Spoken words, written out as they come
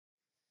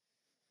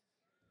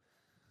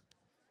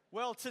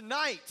Well,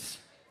 tonight,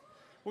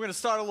 we're going to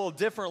start a little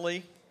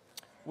differently.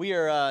 We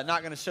are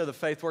not going to show the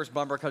Faith Works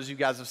bumper because you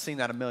guys have seen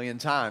that a million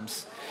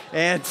times.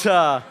 And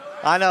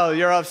I know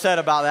you're upset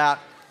about that.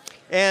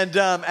 And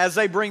as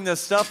they bring this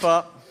stuff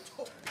up,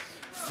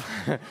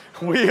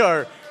 we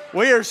are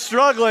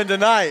struggling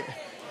tonight.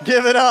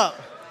 Give it up.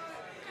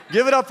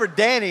 Give it up for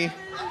Danny.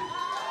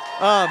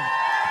 Let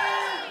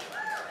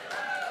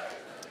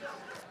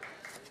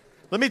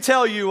me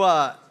tell you,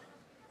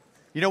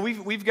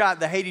 we've got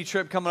the Haiti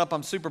trip coming up.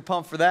 I'm super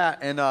pumped for that,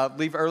 and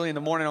leave early in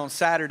the morning on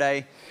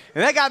Saturday.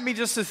 And that got me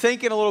just to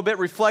thinking a little bit,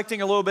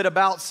 reflecting a little bit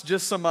about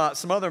just some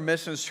other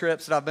missions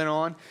trips that I've been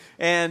on.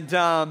 And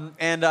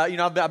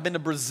I've been to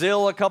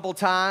Brazil a couple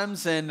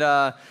times, and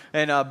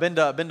been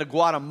to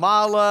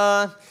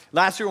Guatemala.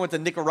 Last year I went to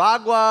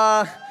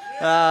Nicaragua.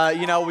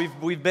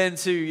 We've been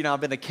to,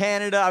 I've been to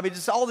Canada. I mean,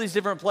 just all these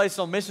different places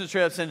on mission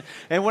trips. And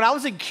when I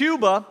was in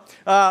Cuba,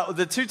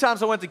 the two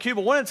times I went to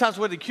Cuba, one of the times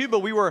I went to Cuba,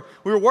 we were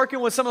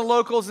working with some of the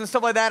locals and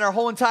stuff like that, our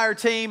whole entire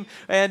team,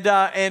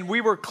 and we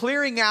were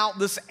clearing out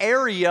this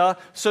area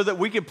so that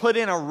we could put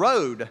in a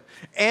road.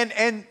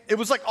 And it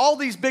was like all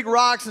these big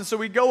rocks, and so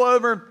we'd go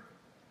over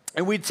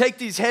and we'd take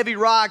these heavy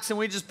rocks and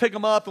we'd just pick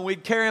them up and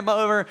we'd carry them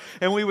over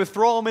and we would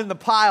throw them in the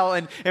pile.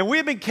 And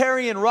we've been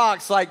carrying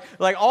rocks like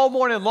all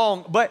morning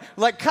long. But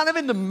like kind of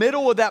in the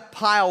middle of that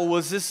pile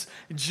was this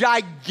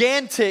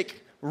gigantic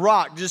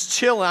rock just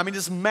chilling. I mean,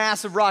 just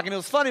massive rock. And it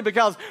was funny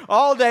because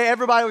all day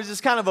everybody was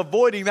just kind of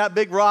avoiding that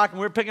big rock, and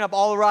we were picking up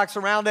all the rocks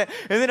around it.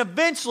 And then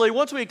eventually,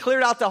 once we had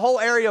cleared out the whole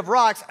area of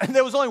rocks, and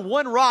there was only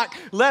one rock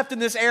left in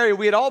this area,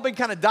 we had all been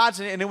kind of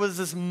dodging it, and it was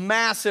this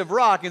massive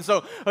rock. And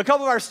so a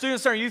couple of our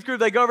students in our youth group,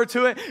 they go over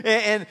to it,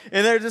 and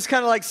they're just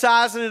kind of like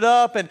sizing it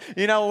up. And,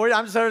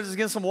 I'm just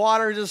getting some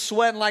water, just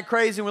sweating like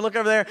crazy. And we look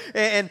over there,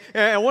 and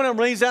one of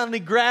them leans down and he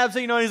grabs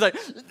it, and he's like,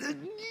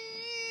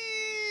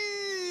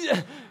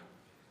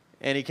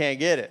 and he can't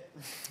get it.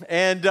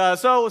 And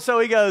so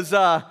he goes,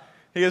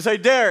 hey,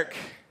 Derek,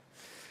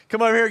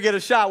 come over here and get a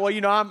shot. Well,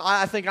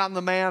 I think I'm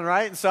the man,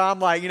 right? And so I'm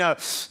like, yeah,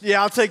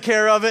 I'll take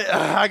care of it.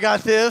 I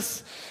got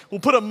this. We'll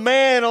put a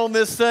man on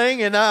this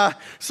thing. And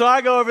so I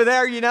go over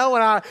there, and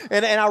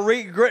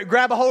I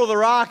grab a hold of the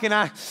rock, and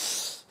I...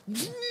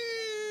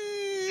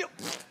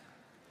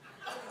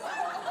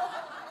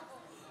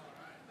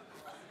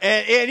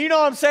 And you know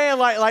what I'm saying?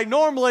 Like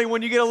normally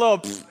when you get a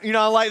little,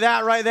 like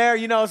that right there,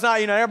 it's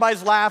not,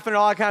 everybody's laughing and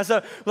all that kind of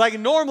stuff. Like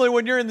normally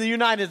when you're in the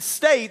United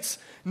States,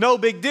 no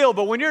big deal.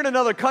 But when you're in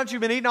another country,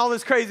 you've been eating all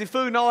this crazy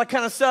food and all that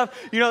kind of stuff,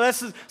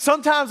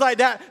 sometimes like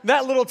that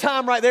little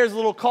time right there is a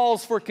little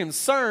cause for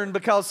concern,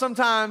 because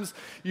sometimes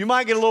you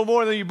might get a little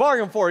more than you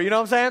bargained for, you know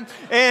what I'm saying?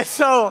 And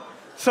so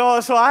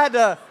I had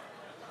to,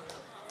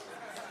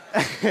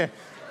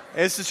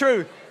 it's the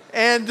truth.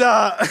 And,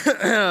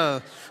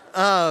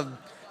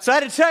 so I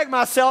had to check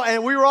myself,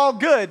 and we were all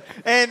good.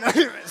 And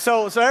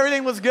so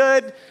everything was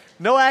good,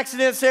 no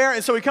accidents there.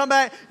 And so we come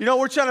back,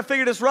 we're trying to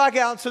figure this rock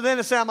out. So then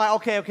I'm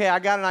like, okay, I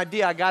got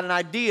an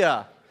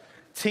idea.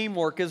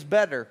 Teamwork is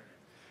better.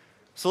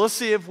 So let's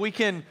see if we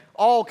can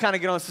all kind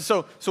of get on.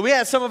 So we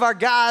had some of our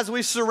guys,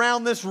 we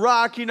surround this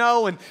rock, and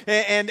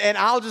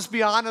I'll just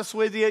be honest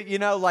with you,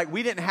 like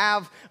we didn't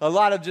have a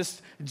lot of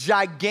just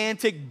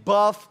gigantic,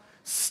 buff,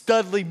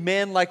 studly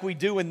men like we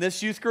do in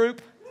this youth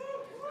group.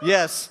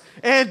 Yes.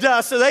 And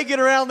so they get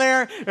around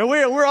there, and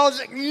we're all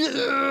just,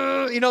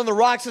 the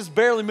rocks is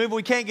barely moving.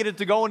 We can't get it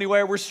to go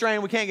anywhere. We're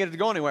straining. We can't get it to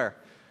go anywhere.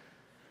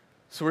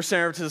 So we're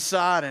standing over to the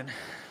side, and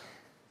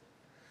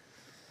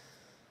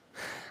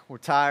we're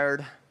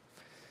tired.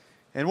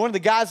 And one of the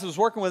guys that was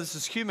working with us,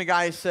 this Cuban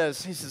guy, he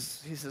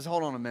says,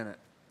 hold on a minute.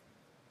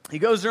 He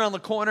goes around the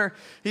corner.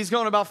 He's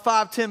going about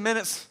 5-10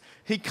 minutes.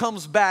 He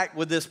comes back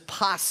with this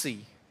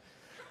posse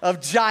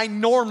of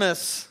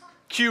ginormous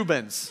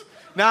Cubans.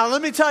 Now,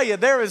 let me tell you,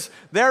 there is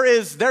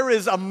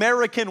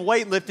American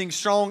weightlifting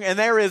strong, and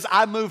there is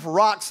I move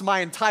rocks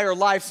my entire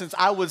life since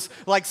I was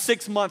like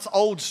 6 months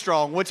old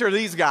strong, which are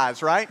these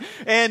guys, right?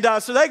 And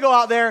so they go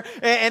out there,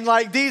 and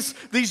like these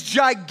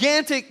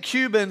gigantic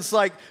Cubans,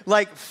 like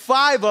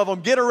 5 of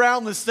them get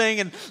around this thing,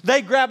 and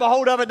they grab a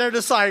hold of it, and they're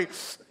just like,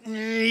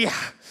 yeah.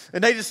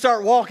 And they just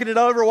start walking it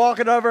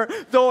over,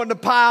 throwing the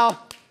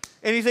pile.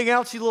 Anything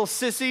else, you little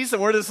sissies?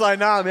 And we're just like,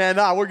 nah,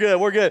 we're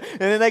good.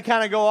 And then they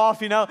kind of go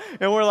off, and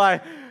we're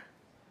like,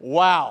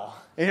 wow.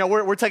 And,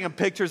 we're taking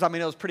pictures. I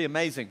mean, it was pretty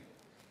amazing.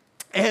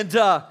 And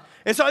so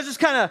I was just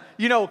kind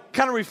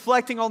of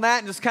reflecting on that,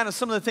 and just kind of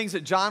some of the things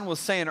that John was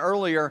saying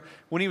earlier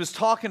when he was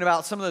talking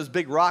about some of those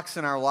big rocks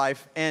in our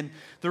life. And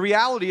the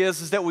reality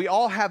is that we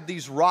all have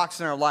these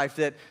rocks in our life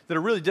that are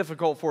really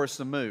difficult for us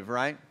to move,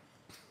 right?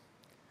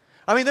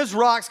 I mean, those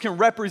rocks can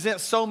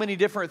represent so many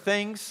different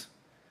things.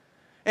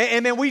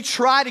 And then we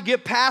try to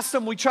get past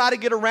them. We try to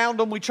get around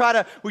them. We try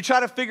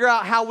to figure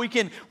out how we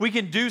can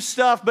do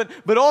stuff.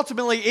 But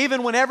ultimately,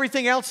 even when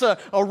everything else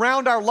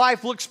around our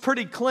life looks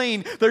pretty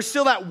clean, there's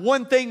still that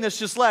one thing that's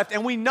just left.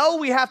 And we know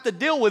we have to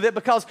deal with it,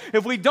 because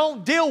if we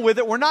don't deal with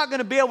it, we're not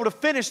going to be able to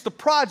finish the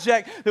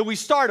project that we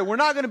started. We're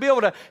not going to be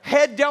able to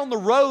head down the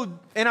road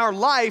in our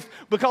life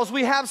because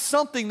we have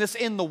something that's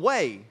in the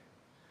way.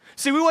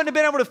 See, we wouldn't have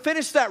been able to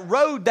finish that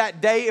road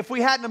that day if we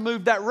hadn't have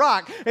moved that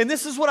rock. And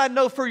this is what I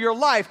know for your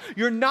life.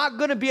 You're not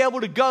going to be able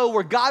to go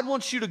where God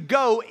wants you to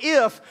go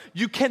if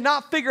you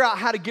cannot figure out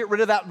how to get rid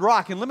of that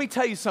rock. And let me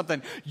tell you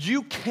something.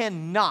 You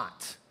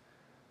cannot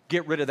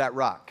get rid of that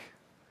rock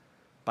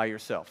by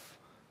yourself.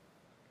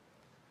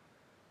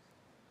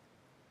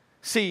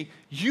 See,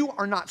 you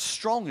are not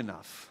strong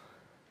enough.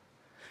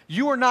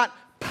 You are not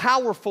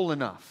powerful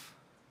enough.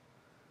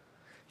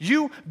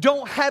 You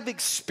don't have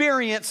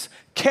experience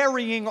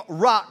carrying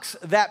rocks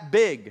that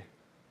big.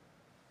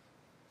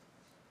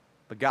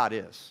 But God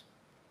is.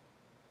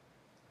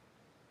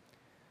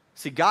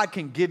 See, God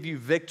can give you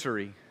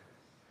victory.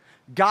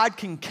 God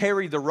can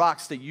carry the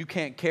rocks that you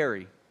can't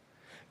carry.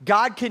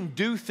 God can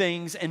do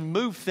things and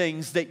move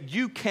things that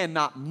you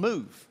cannot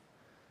move.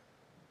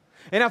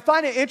 And I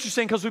find it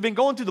interesting because we've been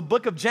going through the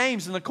book of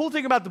James, and the cool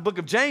thing about the book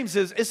of James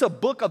is it's a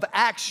book of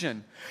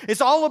action.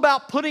 It's all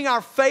about putting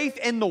our faith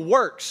in the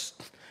works.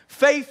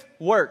 Faith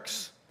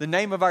Works, the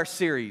name of our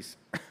series.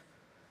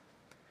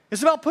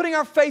 It's about putting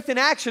our faith in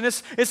action.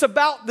 It's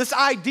about this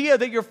idea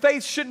that your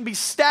faith shouldn't be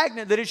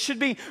stagnant, that it should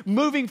be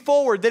moving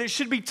forward, that it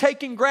should be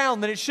taking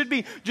ground, that it should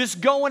be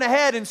just going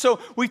ahead. And so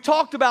we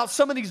talked about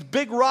some of these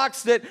big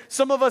rocks that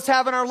some of us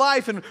have in our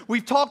life, and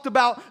we've talked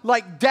about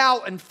like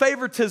doubt and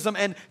favoritism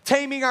and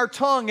taming our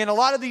tongue and a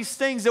lot of these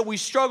things that we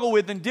struggle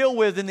with and deal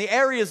with in the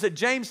areas that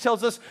James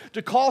tells us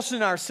to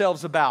caution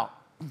ourselves about.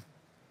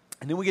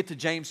 And then we get to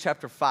James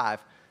chapter 5.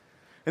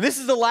 And this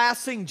is the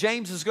last thing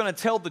James is going to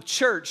tell the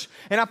church.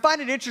 And I find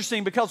it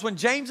interesting because when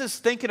James is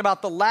thinking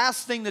about the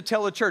last thing to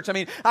tell the church, I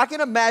mean, I can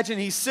imagine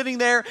he's sitting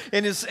there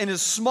in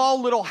his small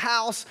little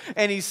house,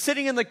 and he's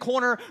sitting in the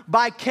corner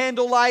by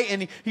candlelight,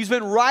 and he's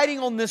been writing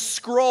on this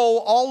scroll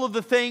all of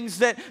the things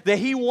that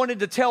he wanted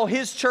to tell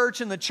his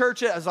church and the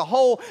church as a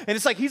whole. And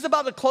it's like he's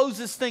about to close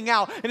this thing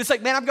out. And it's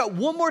like, man, I've got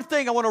one more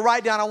thing I want to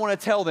write down. I want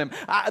to tell them.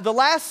 The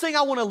last thing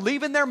I want to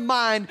leave in their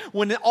mind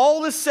when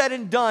all is said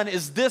and done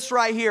is this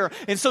right here.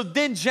 And so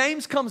then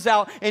James comes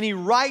out and he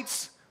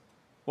writes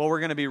what we're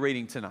going to be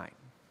reading tonight.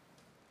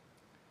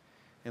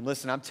 And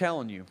listen, I'm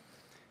telling you,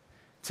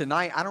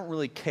 tonight I don't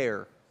really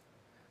care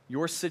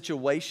your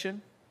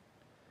situation.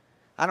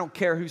 I don't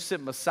care who's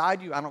sitting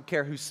beside you. I don't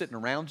care who's sitting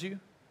around you.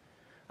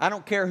 I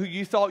don't care who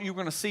you thought you were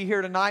going to see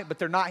here tonight, but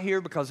they're not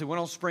here because they went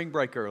on spring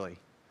break early.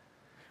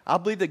 I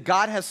believe that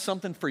God has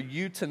something for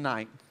you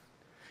tonight.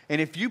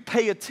 And if you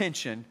pay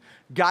attention,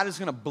 God is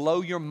going to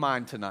blow your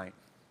mind tonight.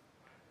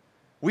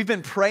 We've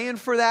been praying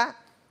for that.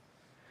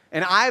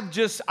 And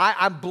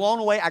I'm blown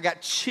away. I got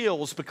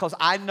chills because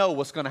I know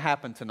what's going to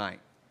happen tonight.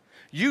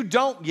 You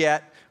don't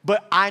yet,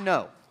 but I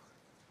know.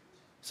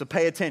 So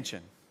pay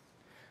attention.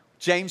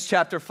 James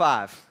chapter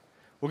 5.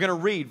 We're going to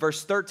read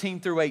verse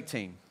 13 through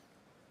 18.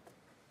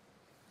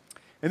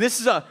 And this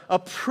is a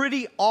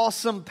pretty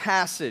awesome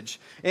passage.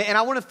 And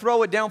I want to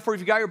throw it down for you. If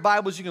you got your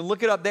Bibles, you can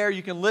look it up there.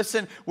 You can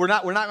listen. We're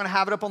not going to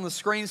have it up on the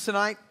screens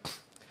tonight.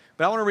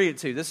 But I want to read it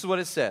to you. This is what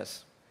it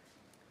says.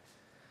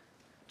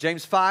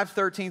 James 5,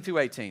 13 through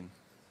 18.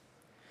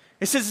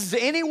 It says, is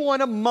anyone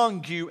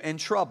among you in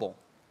trouble?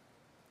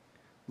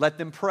 Let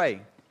them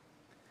pray.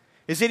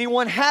 Is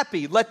anyone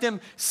happy? Let them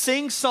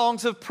sing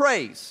songs of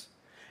praise.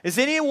 Is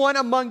anyone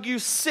among you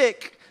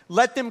sick?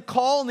 Let them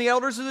call on the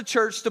elders of the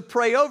church to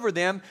pray over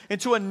them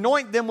and to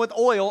anoint them with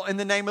oil in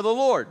the name of the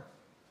Lord.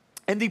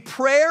 And the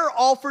prayer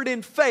offered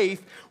in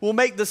faith will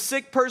make the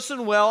sick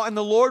person well, and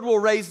the Lord will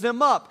raise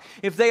them up.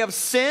 If they have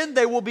sinned,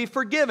 they will be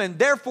forgiven.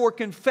 Therefore,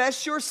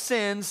 confess your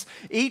sins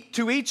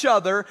to each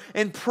other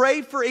and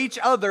pray for each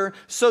other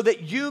so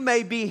that you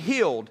may be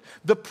healed.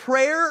 The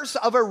prayers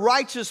of a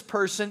righteous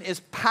person is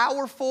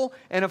powerful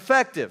and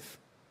effective.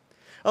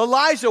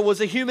 Elijah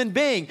was a human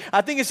being.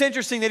 I think it's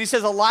interesting that he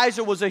says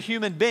Elijah was a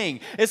human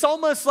being. It's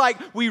almost like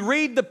we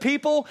read the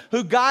people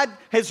who God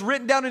has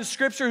written down in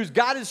Scripture, who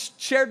God has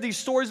shared these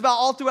stories about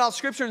all throughout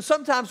Scripture, and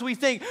sometimes we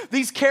think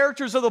these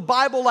characters of the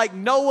Bible like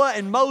Noah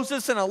and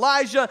Moses and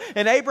Elijah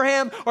and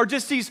Abraham are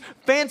just these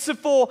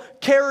fanciful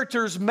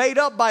characters made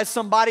up by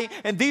somebody,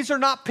 and these are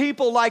not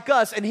people like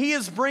us. And he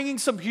is bringing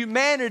some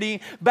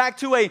humanity back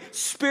to a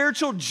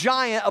spiritual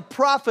giant, a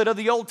prophet of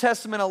the Old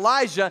Testament,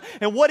 Elijah.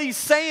 And what he's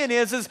saying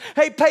is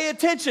hey, pay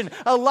attention.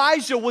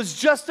 Elijah was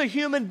just a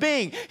human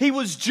being. He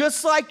was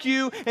just like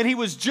you, and he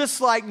was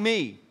just like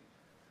me.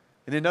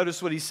 And then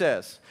notice what he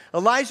says.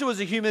 Elijah was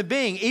a human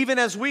being, even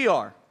as we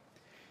are.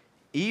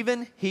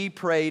 Even he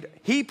prayed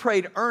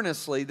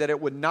earnestly that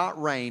it would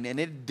not rain, and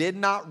it did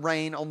not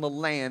rain on the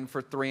land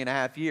for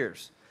 3.5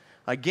 years.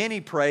 Again he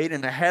prayed,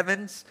 and the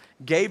heavens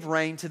gave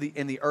rain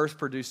and the earth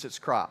produced its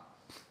crop.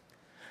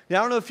 Now,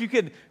 I don't know if you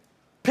could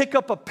pick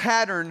up a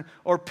pattern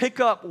or pick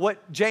up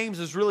what James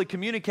is really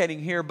communicating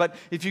here, but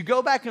if you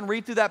go back and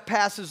read through that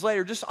passage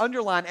later, just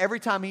underline every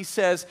time he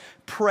says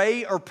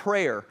pray or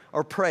prayer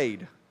or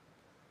prayed.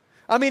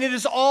 I mean, it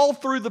is all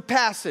through the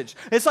passage.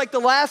 It's like the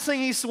last thing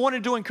he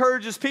wanted to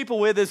encourage his people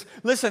with is,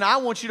 listen, I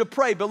want you to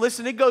pray. But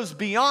listen, it goes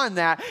beyond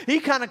that.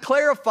 He kind of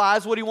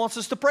clarifies what he wants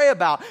us to pray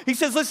about. He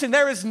says, listen,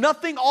 there is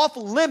nothing off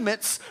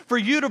limits for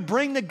you to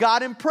bring to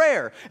God in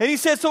prayer. And he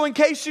says, so in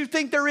case you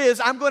think there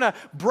is, I'm going to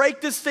break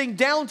this thing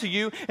down to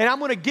you, and I'm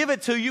going to give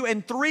it to you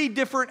in 3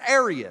 different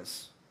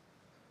areas.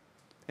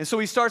 And so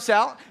he starts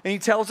out and he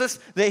tells us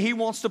that he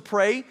wants to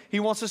pray. He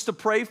wants us to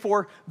pray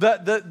for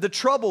the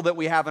trouble that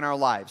we have in our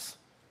lives,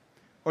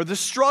 or the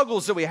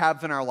struggles that we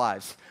have in our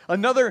lives.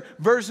 Another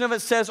version of it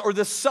says, or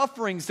the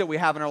sufferings that we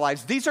have in our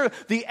lives. These are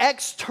the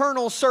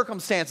external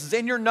circumstances.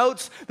 In your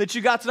notes that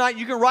you got tonight,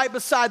 you can write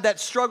beside that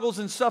struggles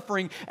and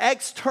suffering,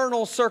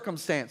 external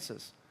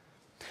circumstances.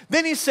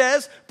 Then he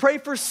says, pray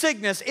for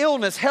sickness,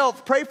 illness,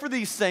 health. Pray for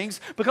these things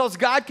because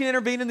God can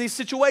intervene in these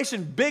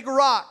situations, big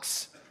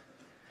rocks.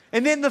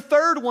 And then the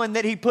third one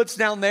that he puts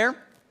down there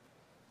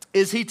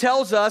is he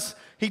tells us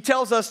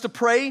to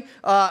pray.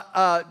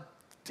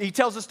 He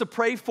tells us to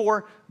pray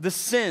for the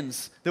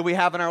sins that we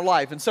have in our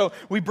life. And so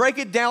we break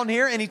it down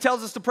here, and he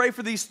tells us to pray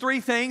for these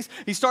 3 things.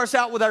 He starts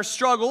out with our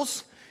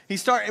struggles.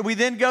 We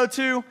then go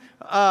to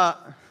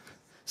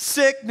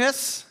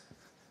sickness,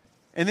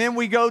 and then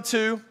we go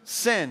to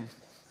sin.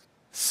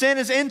 Sin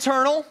is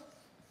internal.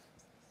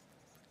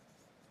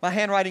 My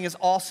handwriting is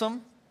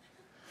awesome.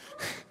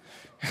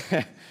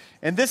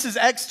 And this is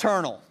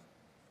external.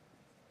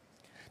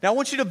 Now, I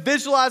want you to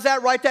visualize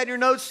that, write that in your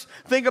notes,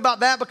 think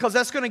about that, because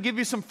that's going to give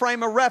you some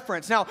frame of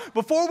reference. Now,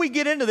 before we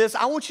get into this,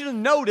 I want you to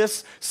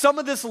notice some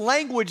of this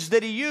language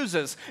that he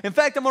uses. In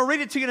fact, I'm going to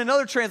read it to you in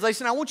another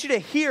translation. I want you to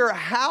hear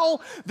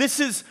how this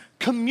is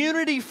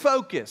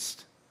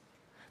community-focused.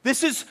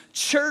 This is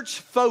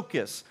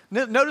church-focused.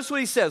 Notice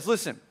what he says.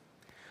 Listen,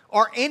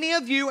 are any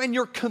of you in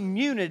your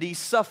community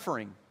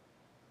suffering?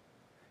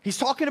 He's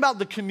talking about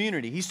the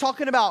community. He's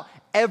talking about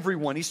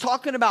everyone. He's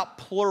talking about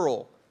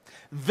plural.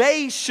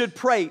 They should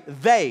pray.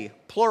 They,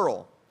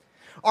 plural.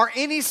 Are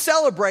any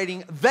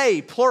celebrating?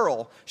 They,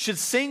 plural, should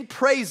sing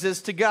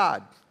praises to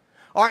God.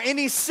 Are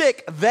any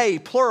sick? They,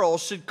 plural,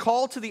 should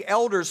call to the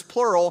elders,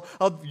 plural,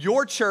 of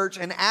your church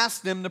and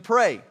ask them to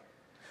pray.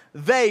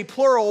 They,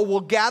 plural,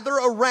 will gather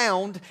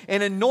around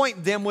and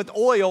anoint them with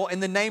oil in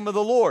the name of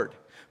the Lord.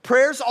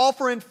 Prayers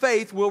offered in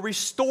faith will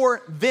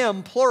restore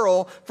them,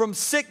 plural, from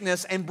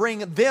sickness and bring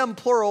them,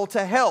 plural,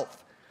 to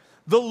health.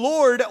 The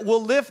Lord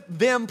will lift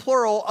them,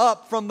 plural,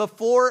 up from the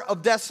floor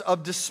of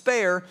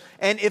despair.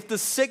 And if the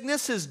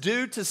sickness is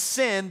due to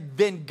sin,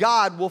 then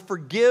God will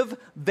forgive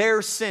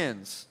their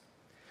sins.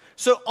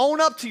 So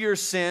own up to your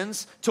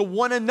sins to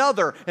one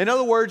another. In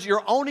other words,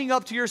 you're owning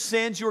up to your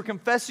sins. You are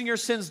confessing your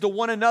sins to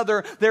one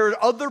another. There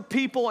are other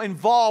people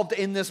involved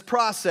in this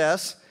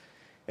process.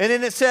 And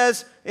then it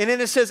says,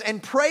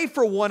 and pray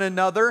for one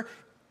another,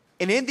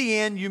 and in the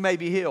end you may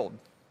be healed.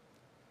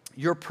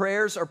 Your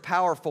prayers are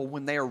powerful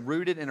when they are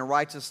rooted in a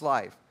righteous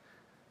life.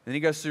 Then he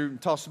goes through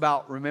and talks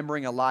about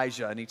remembering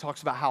Elijah, and he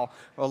talks about how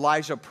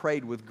Elijah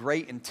prayed with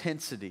great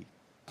intensity.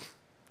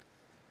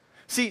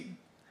 See,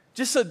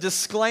 just a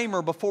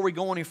disclaimer before we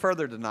go any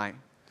further tonight.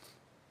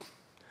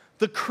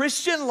 The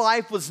Christian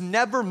life was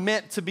never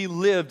meant to be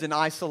lived in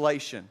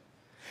isolation.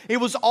 It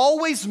was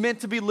always meant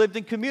to be lived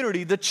in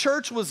community. The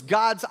church was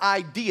God's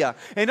idea.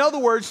 In other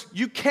words,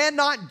 you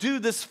cannot do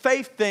this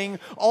faith thing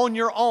on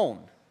your own.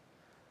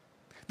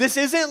 This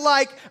isn't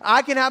like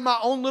I can have my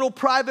own little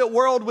private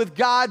world with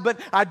God, but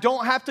I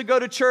don't have to go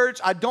to church.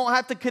 I don't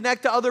have to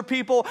connect to other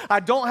people. I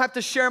don't have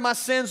to share my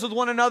sins with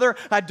one another.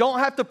 I don't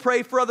have to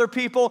pray for other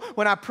people.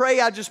 When I pray,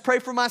 I just pray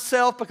for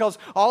myself because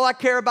all I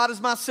care about is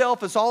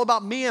myself. It's all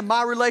about me and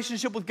my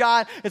relationship with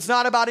God. It's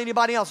not about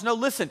anybody else. No,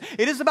 listen,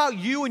 it is about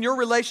you and your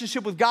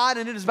relationship with God,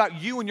 and it is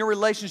about you and your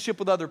relationship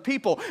with other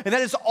people. And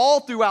that is all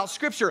throughout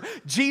Scripture.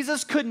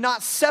 Jesus could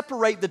not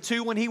separate the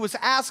two when he was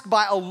asked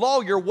by a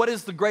lawyer, what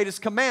is the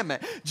greatest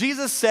commandment?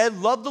 Jesus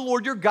said, love the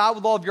Lord your God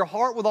with all of your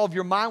heart, with all of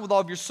your mind, with all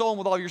of your soul, and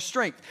with all your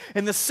strength.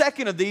 And the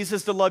second of these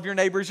is to love your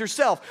neighbor as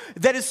yourself.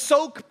 That is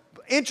so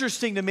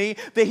interesting to me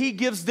that he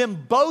gives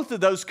them both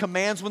of those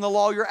commands when the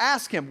lawyer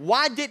asked him.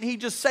 Why didn't he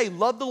just say,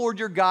 love the Lord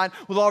your God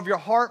with all of your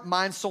heart,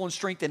 mind, soul, and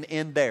strength, and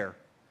end there?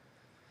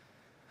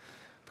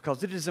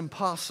 Because it is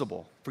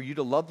impossible for you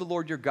to love the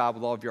Lord your God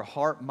with all of your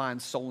heart,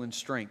 mind, soul, and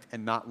strength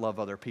and not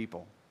love other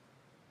people.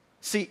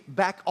 See,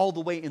 back all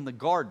the way in the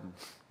garden,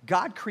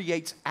 God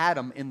creates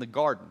Adam in the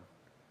garden.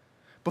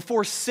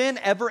 Before sin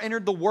ever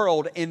entered the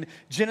world in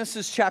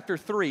Genesis chapter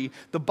 3,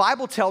 the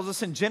Bible tells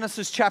us in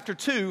Genesis chapter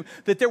 2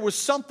 that there was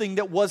something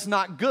that was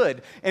not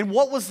good. And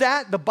what was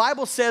that? The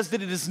Bible says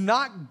that it is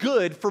not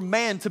good for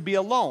man to be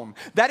alone.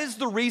 That is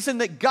the reason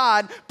that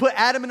God put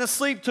Adam in a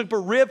sleep, took a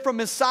rib from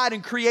his side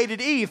and created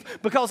Eve,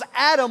 because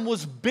Adam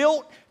was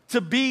built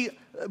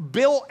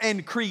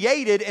and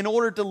created in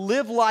order to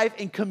live life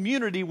in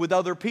community with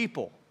other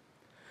people.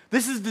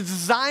 This is the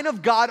design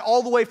of God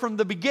all the way from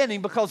the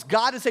beginning, because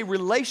God is a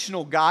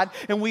relational God,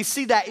 and we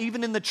see that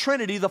even in the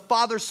Trinity, the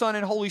Father, Son,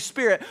 and Holy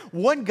Spirit.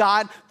 One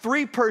God,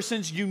 3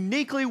 persons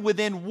uniquely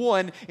within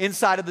one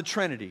inside of the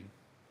Trinity.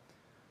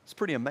 It's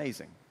pretty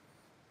amazing.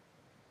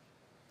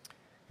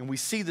 And we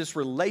see this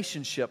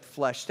relationship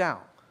fleshed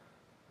out.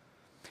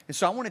 And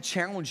so I want to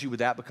challenge you with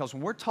that, because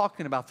when we're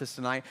talking about this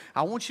tonight,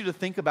 I want you to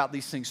think about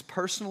these things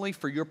personally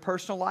for your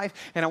personal life,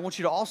 and I want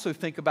you to also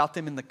think about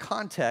them in the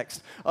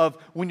context of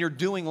when you're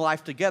doing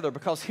life together.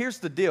 Because here's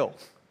the deal.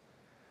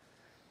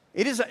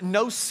 It is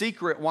no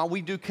secret why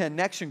we do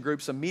connection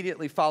groups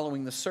immediately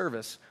following the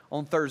service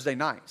on Thursday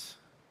nights.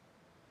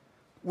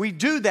 We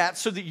do that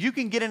so that you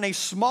can get in a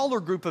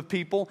smaller group of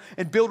people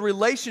and build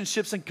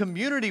relationships and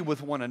community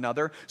with one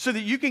another, so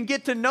that you can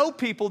get to know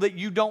people that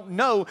you don't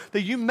know,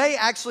 that you may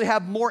actually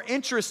have more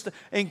interest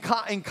in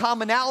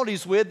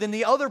commonalities with than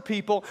the other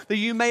people that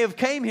you may have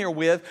came here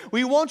with.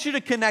 We want you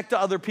to connect to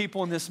other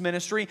people in this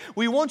ministry.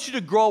 We want you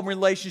to grow a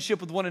relationship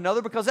with one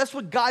another, because that's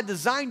what God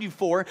designed you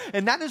for.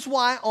 And that is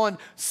why on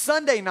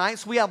Sunday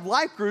nights we have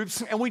life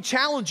groups, and we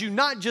challenge you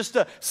not just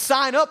to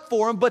sign up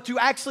for them, but to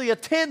actually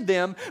attend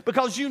them,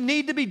 because you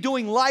need to be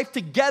doing life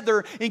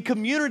together in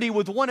community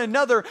with one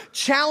another,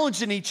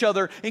 challenging each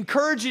other,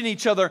 encouraging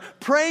each other,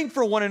 praying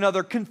for one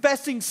another,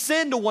 confessing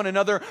sin to one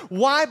another.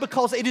 Why?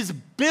 Because it is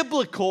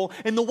biblical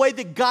in the way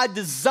that God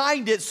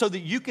designed it, so that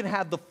you can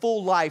have the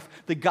full life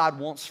that God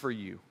wants for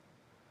you.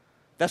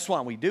 That's why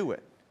we do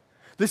it.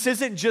 This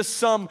isn't just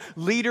some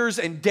leaders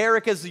and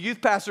Derek as the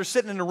youth pastor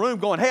sitting in a room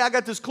going, hey, I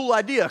got this cool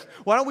idea.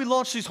 Why don't we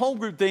launch these home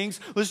group things?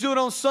 Let's do it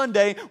on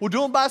Sunday. We'll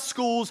do them by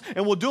schools,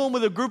 and we'll do them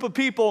with a group of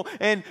people,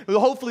 and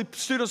hopefully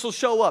students will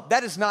show up.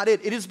 That is not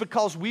it. It is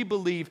because we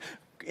believe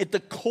at the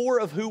core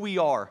of who we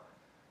are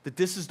that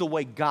this is the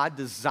way God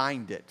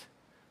designed it,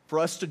 for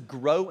us to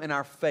grow in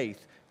our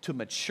faith to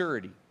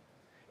maturity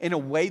in a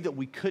way that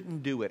we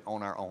couldn't do it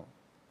on our own.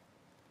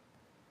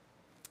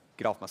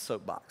 Get off my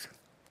soapbox.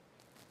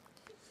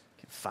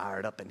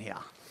 Fired up in here.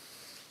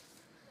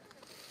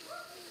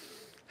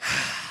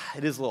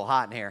 It is a little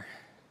hot in here.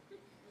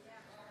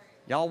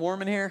 Y'all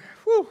warm in here?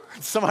 Whew.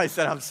 Somebody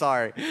said I'm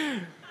sorry.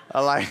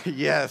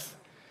 Yes.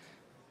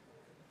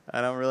 I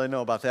don't really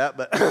know about that,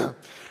 but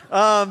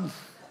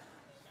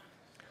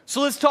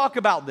so let's talk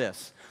about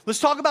this. Let's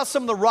talk about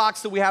some of the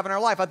rocks that we have in our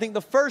life. I think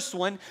the first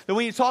one that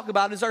we need to talk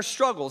about is our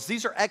struggles.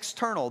 These are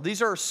external.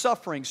 These are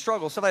suffering,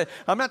 struggles.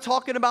 I'm not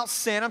talking about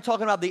sin. I'm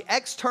talking about the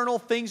external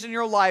things in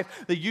your life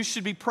that you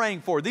should be praying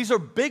for. These are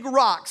big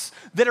rocks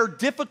that are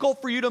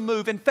difficult for you to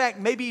move. In fact,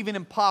 maybe even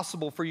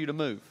impossible for you to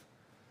move.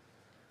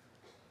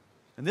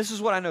 And this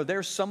is what I know. There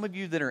are some of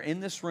you that are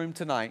in this room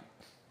tonight,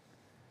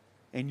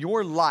 and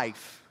your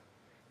life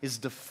is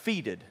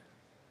defeated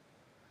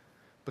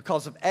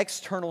because of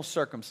external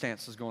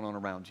circumstances going on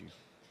around you.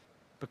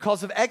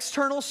 Because of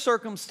external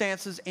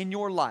circumstances in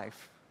your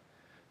life,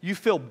 you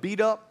feel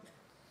beat up,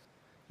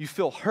 you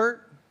feel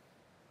hurt,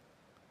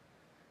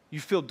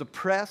 you feel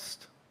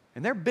depressed,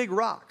 and they're big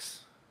rocks.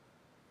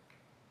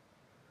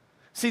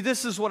 See,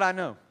 this is what I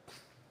know.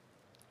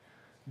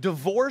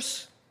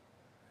 Divorce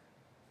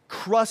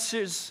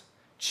crushes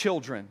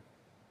children.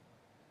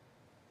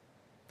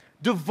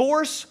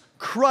 Divorce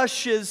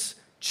crushes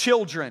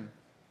children.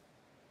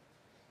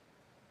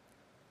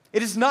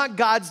 It is not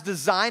God's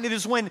design. It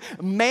is when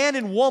man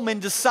and woman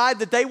decide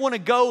that they want to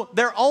go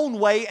their own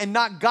way and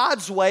not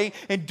God's way,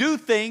 and do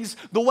things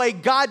the way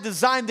God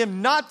designed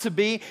them not to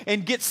be,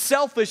 and get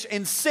selfish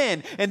and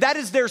sin. And that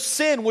is their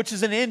sin, which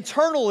is an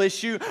internal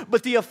issue,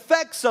 but the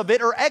effects of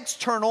it are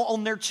external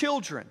on their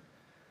children.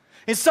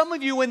 And some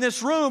of you in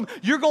this room,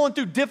 you're going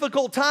through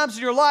difficult times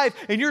in your life,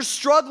 and you're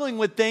struggling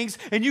with things,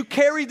 and you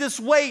carry this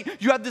weight.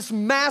 You have this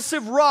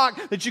massive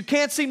rock that you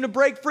can't seem to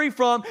break free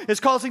from. It's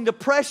causing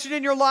depression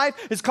in your life.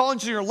 It's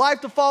causing your life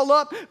to fall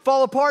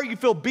apart. You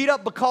feel beat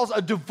up because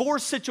a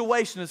divorce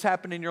situation has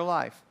happened in your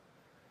life.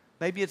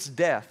 Maybe it's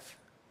death.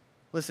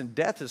 Listen,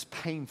 death is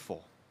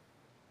painful.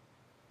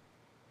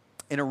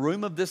 In a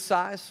room of this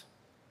size,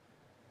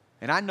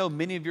 and I know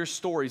many of your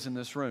stories in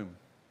this room,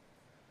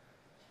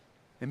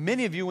 and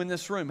many of you in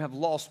this room have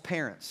lost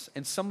parents,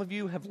 and some of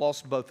you have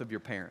lost both of your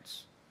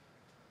parents.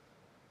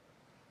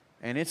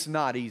 And it's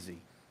not easy.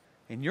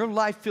 And your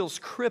life feels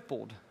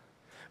crippled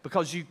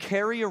because you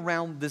carry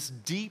around this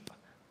deep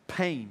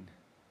pain,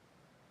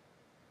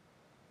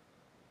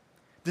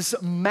 this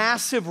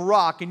massive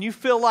rock, and you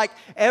feel like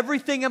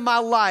everything in my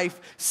life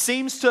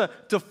seems to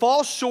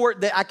fall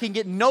short, that I can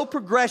get no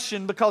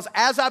progression, because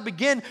as I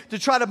begin to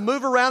try to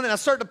move around and I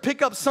start to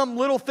pick up some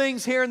little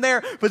things here and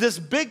there, but this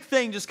big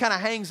thing just kind of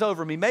hangs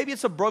over me. Maybe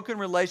it's a broken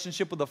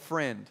relationship with a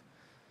friend.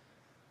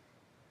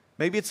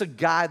 Maybe it's a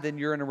guy that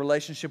you're in a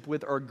relationship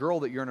with, or a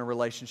girl that you're in a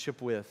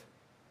relationship with.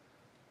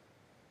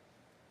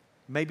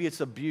 Maybe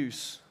it's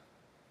abuse.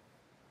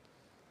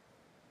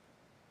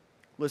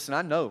 Listen,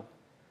 I know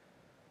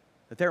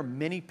that there are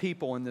many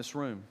people in this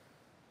room,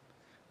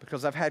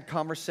 because I've had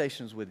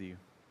conversations with you,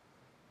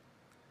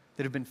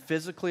 that have been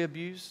physically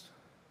abused,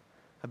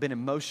 have been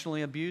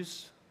emotionally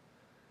abused,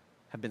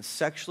 have been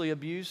sexually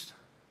abused,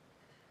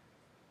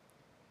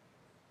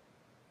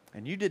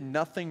 and you did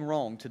nothing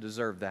wrong to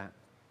deserve that.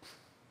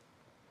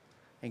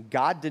 And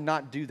God did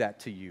not do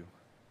that to you.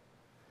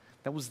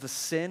 That was the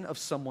sin of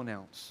someone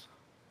else.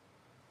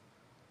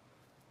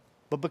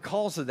 But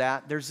because of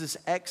that, there's this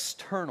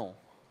external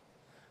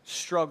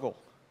struggle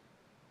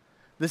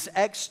this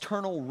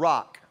external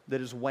rock that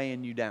is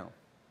weighing you down.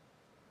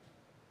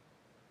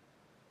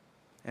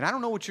 And I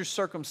don't know what your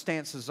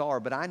circumstances are,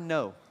 but I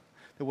know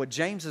that what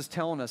James is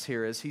telling us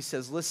here is he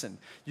says, listen,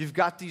 you've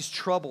got these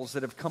troubles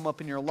that have come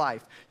up in your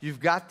life. You've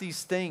got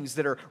these things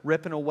that are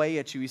ripping away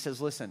at you. He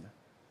says, listen,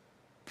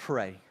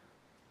 pray.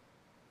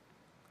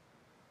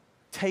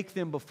 Take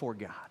them before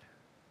God.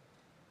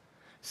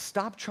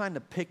 Stop trying to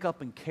pick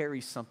up and carry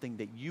something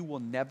that you will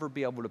never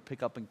be able to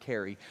pick up and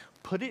carry.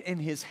 Put it in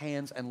His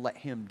hands and let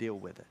Him deal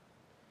with it.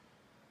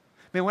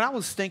 Man, when I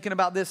was thinking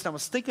about this, and I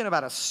was thinking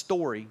about a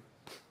story,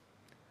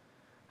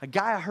 a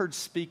guy I heard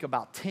speak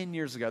about 10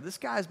 years ago. This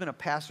guy has been a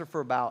pastor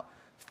for about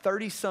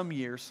 30-some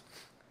years.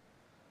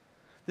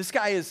 This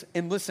guy is,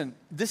 and listen,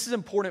 this is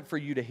important for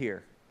you to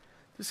hear.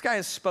 This guy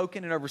has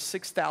spoken in over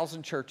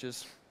 6,000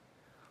 churches,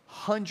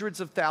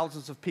 hundreds of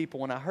thousands of people.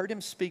 When I heard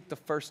him speak the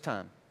first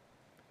time,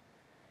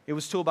 it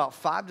was to about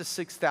 5,000 to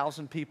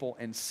 6,000 people,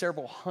 and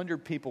several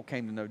hundred people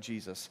came to know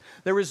Jesus.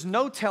 There is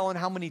no telling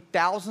how many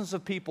thousands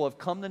of people have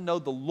come to know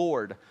the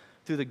Lord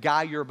through the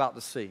guy you're about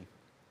to see.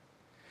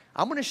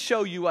 I'm going to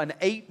show you an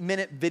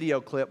 8-minute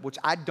video clip, which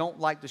I don't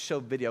like to show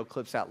video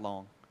clips that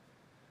long.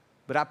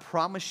 But I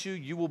promise you,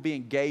 you will be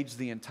engaged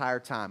the entire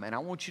time. And I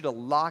want you to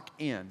lock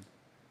in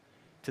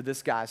to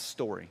this guy's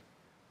story.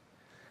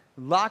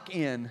 Lock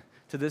in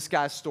to this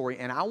guy's story.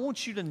 And I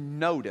want you to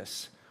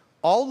notice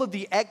all of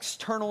the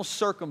external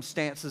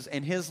circumstances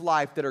in his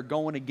life that are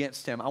going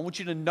against him. I want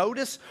you to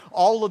notice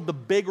all of the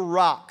big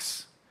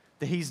rocks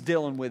that he's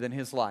dealing with in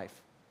his life.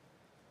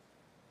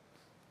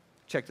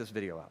 Check this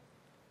video out.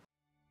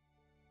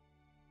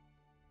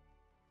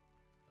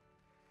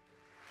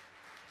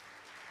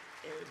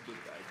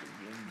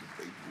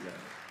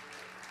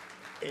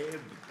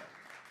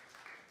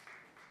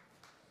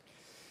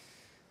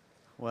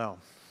 Well,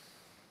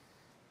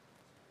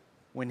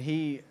 when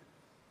he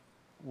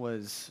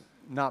was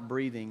not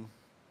breathing,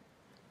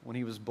 when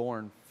he was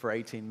born for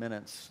 18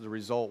 minutes, the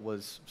result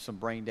was some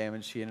brain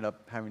damage. He ended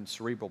up having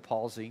cerebral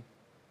palsy.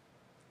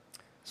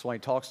 That's why he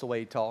talks the way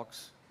he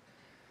talks.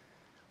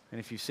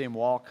 And if you see him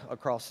walk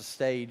across the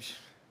stage,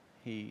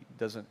 he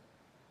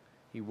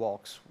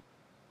walks.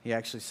 He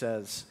actually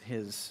says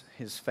his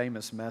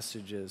famous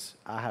message is,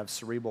 I have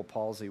cerebral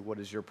palsy, what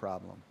is your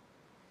problem?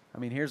 I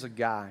mean, here's a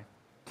guy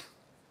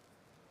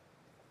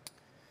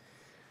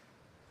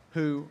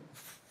who,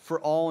 for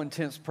all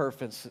intents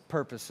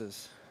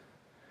purposes,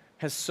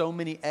 has so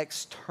many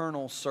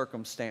external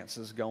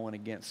circumstances going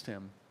against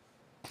him.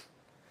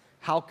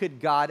 How could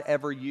God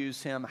ever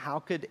use him? How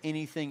could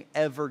anything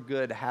ever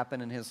good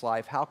happen in his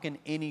life? How can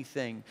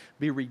anything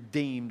be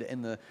redeemed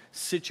in the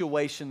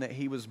situation that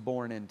he was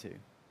born into?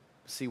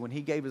 See, when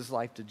he gave his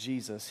life to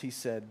Jesus, he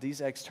said,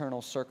 these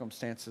external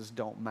circumstances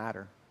don't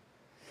matter.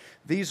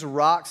 These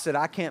rocks that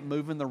I can't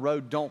move in the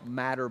road don't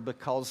matter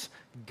because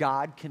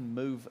God can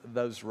move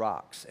those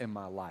rocks in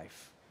my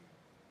life.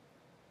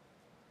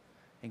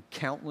 And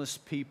countless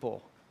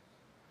people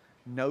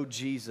know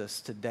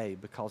Jesus today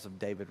because of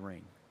David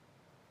Ring.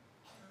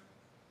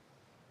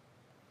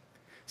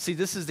 See,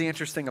 this is the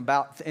interesting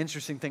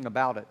thing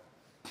about it.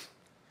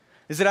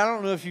 Is that I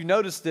don't know if you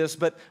noticed this,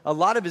 but a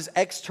lot of his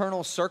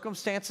external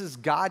circumstances,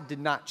 God did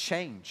not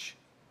change.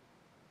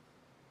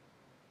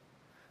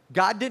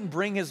 God didn't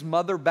bring his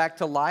mother back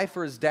to life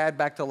or his dad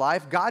back to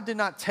life. God did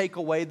not take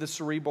away the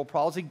cerebral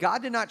palsy.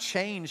 God did not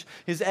change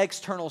his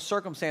external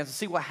circumstances.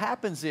 See, what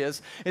happens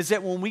is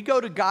that when we go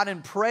to God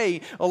and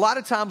pray, a lot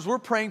of times we're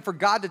praying for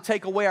God to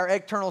take away our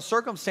external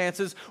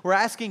circumstances. We're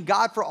asking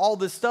God for all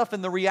this stuff.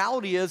 And the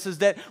reality is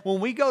that when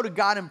we go to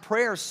God in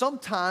prayer,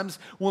 sometimes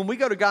when we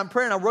go to God in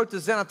prayer, and I wrote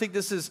this down, I think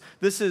this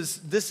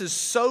is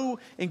so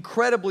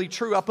incredibly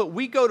true. I put,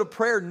 we go to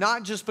prayer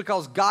not just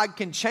because God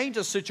can change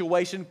a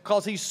situation,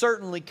 because he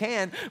certainly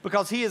can,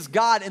 because he is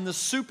God, and the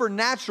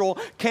supernatural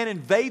can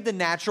invade the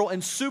natural,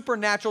 and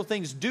supernatural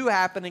things do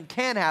happen and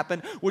can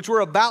happen, which we're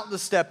about to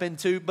step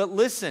into. But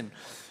listen,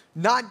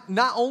 not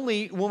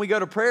only when we go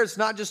to prayer, it's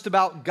not just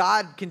about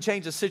God can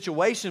change a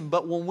situation,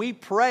 but when we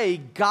pray,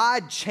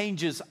 God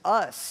changes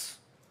us.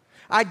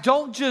 I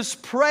don't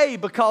just pray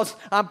because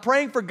I'm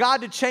praying for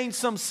God to change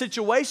some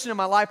situation in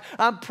my life.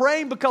 I'm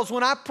praying because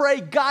when I pray,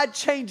 God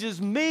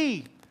changes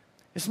me.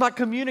 It's my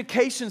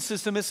communication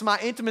system. It's my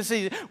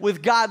intimacy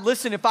with God.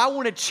 Listen, if I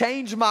want to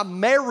change my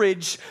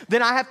marriage,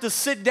 then I have to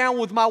sit down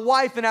with my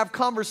wife and have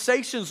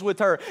conversations with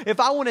her. If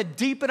I want to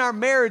deepen our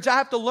marriage, I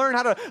have to learn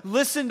how to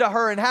listen to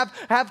her and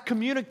have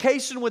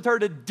communication with her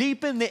to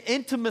deepen the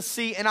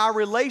intimacy in our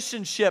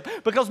relationship,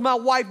 because my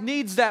wife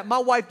needs that. My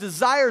wife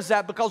desires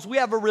that because we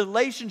have a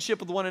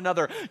relationship with one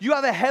another. You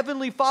have a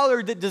heavenly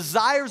Father that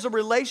desires a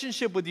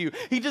relationship with you.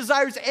 He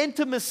desires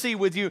intimacy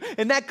with you,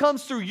 and that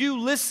comes through you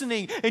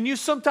listening and you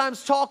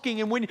sometimes talking.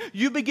 And when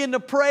you begin to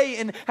pray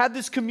and have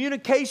this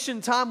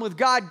communication time with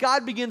God,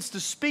 God begins to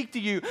speak to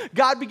you.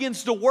 God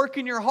begins to work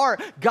in your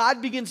heart.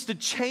 God begins to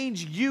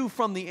change you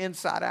from the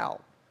inside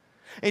out.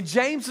 And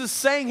James is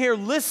saying here,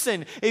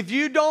 listen, if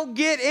you don't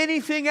get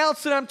anything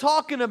else that I'm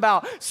talking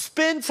about,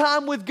 spend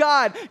time with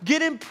God,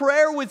 get in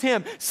prayer with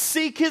Him,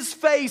 seek His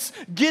face,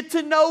 get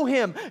to know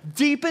Him,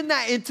 deepen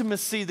that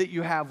intimacy that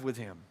you have with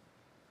Him.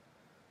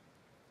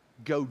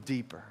 Go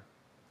deeper.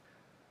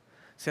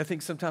 See, I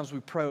think sometimes we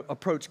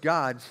approach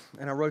God,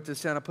 and I wrote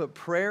this down, I put,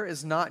 prayer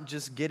is not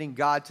just getting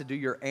God to do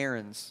your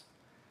errands.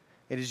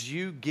 It is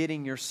you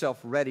getting yourself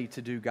ready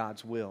to do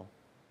God's will.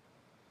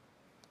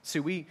 See,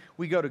 we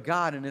go to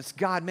God and it's,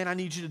 God, man, I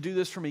need you to do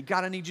this for me.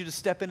 God, I need you to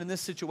step in this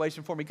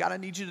situation for me. God, I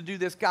need you to do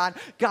this. God,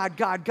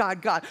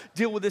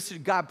 deal with this.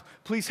 God,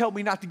 please help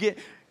me not to get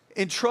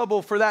in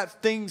trouble for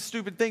that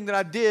stupid thing that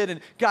I did.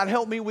 And God,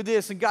 help me with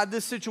this. And God,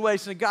 this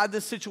situation. And God,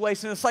 this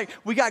situation. And it's like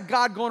we got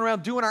God going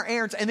around doing our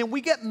errands. And then we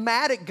get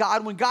mad at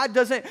God when God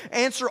doesn't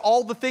answer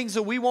all the things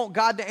that we want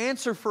God to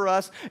answer for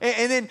us.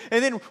 And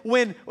then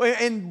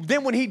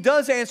when He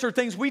does answer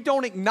things, we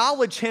don't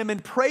acknowledge Him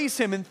and praise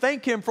Him and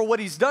thank Him for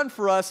what He's done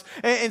for us.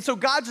 And so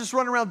God's just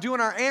running around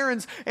doing our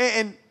errands.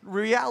 And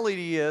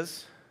reality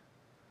is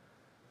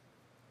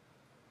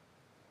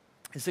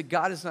that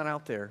God is not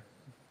out there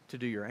to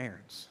do your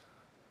errands.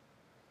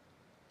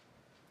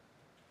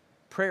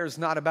 Prayer is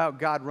not about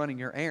God running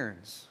your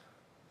errands.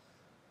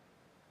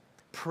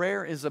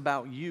 Prayer is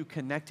about you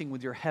connecting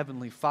with your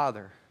Heavenly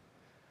Father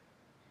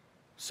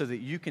so that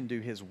you can do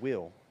His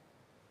will,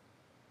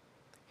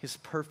 His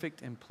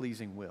perfect and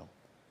pleasing will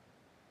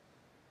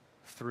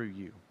through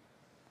you.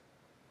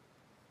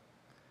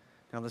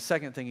 Now, the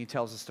second thing He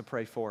tells us to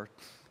pray for,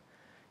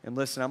 and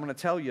listen, I'm going to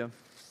tell you, and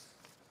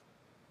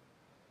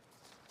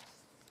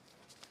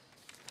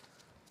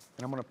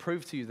I'm going to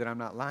prove to you that I'm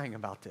not lying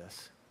about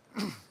this.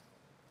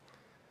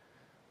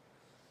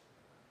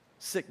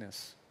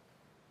 Sickness.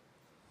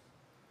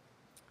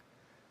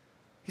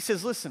 He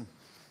says, listen,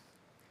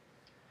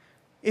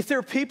 if there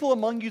are people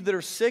among you that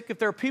are sick, if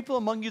there are people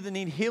among you that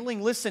need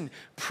healing, listen,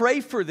 pray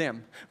for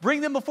them.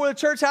 Bring them before the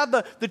church. Have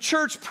the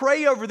church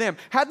pray over them.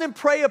 Have them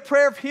pray a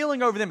prayer of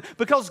healing over them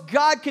because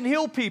God can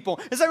heal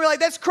people. And some of you are like,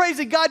 that's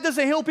crazy. God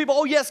doesn't heal people.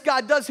 Oh, yes,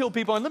 God does heal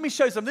people. And let me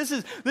show you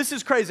something. This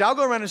is crazy. I'll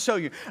go around and show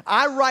you.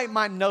 I write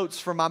my notes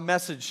for my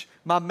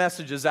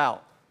messages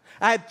out.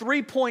 I had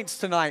 3 points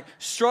tonight: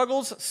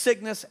 struggles,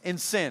 sickness, and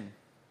sin.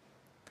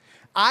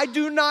 I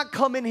do not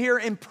come in here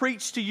and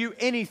preach to you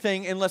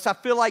anything unless I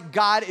feel like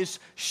God is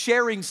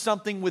sharing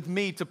something with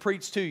me to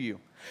preach to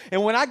you.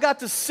 And when I got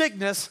to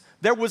sickness,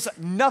 there was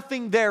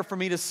nothing there for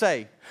me to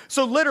say.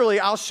 So literally,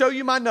 I'll show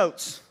you my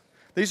notes.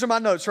 These are my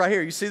notes right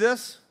here. You see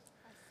this?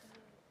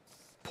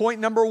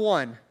 Point number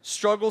 1,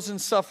 struggles and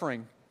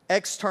suffering,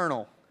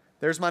 external.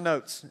 There's my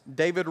notes.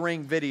 David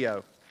Ring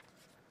video.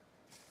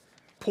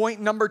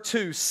 Point number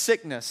 2,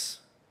 sickness.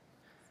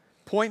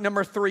 Point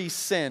number 3,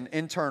 sin,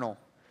 internal.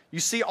 You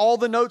see all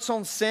the notes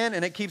on sin,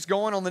 and it keeps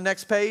going on the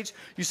next page.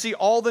 You see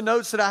all the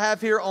notes that I have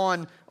here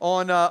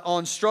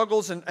on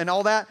struggles and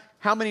all that.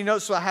 How many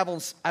notes do I have on?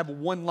 I have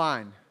 1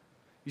 line.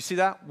 You see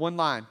that? 1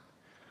 line.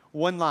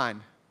 1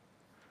 line.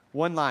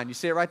 1 line. You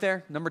see it right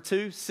there? Number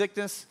 2,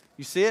 sickness.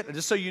 You see it?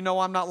 Just so you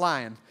know I'm not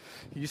lying.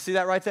 You see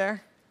that right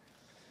there?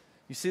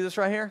 You see this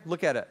right here?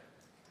 Look at it.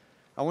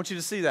 I want you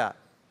to see that.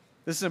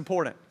 This is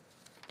important.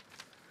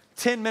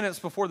 10 minutes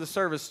before the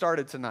service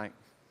started tonight,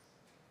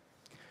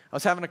 I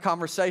was having a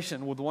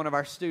conversation with one of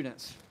our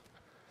students.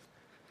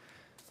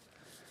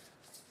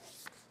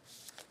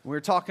 We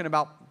were talking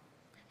about,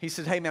 he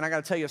said, hey man, I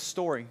got to tell you a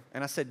story.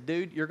 And I said,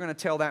 dude, you're going to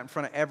tell that in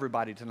front of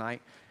everybody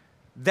tonight.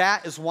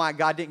 That is why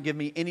God didn't give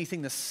me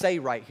anything to say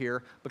right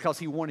here, because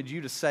He wanted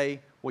you to say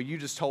what you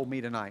just told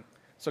me tonight.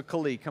 So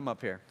Khalid, come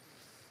up here.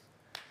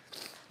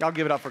 Y'all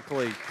give it up for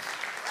Khalid.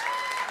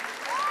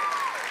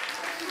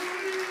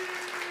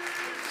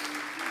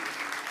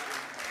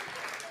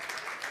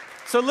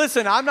 So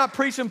listen, I'm not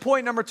preaching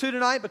point number 2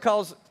 tonight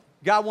because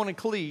God wanted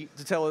Khalid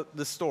to tell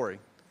this story.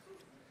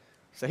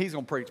 So he's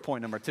going to preach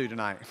point number 2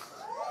 tonight.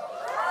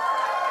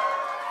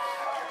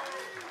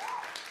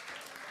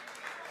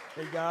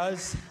 Hey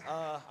guys,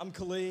 I'm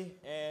Khalid,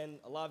 and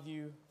a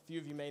few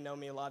of you may know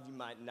me, a lot of you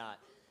might not.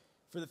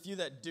 For the few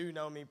that do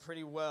know me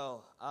pretty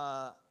well,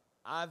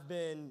 I've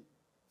been,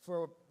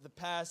 for the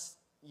past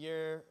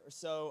year or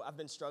so, I've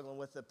been struggling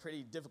with a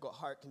pretty difficult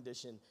heart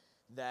condition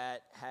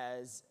that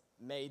has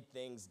made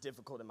things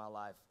difficult in my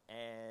life.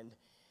 And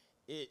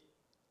it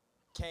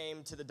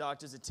came to the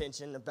doctor's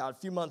attention about a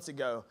few months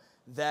ago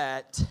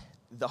that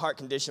the heart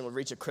condition would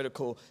reach a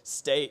critical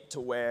state to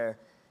where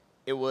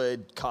it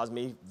would cause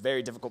me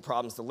very difficult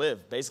problems to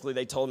live. Basically,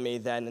 they told me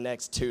that in the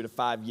next 2 to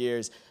 5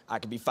 years, I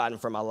could be fighting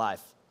for my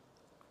life.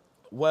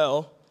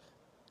 Well,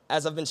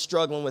 as I've been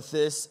struggling with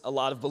this, a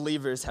lot of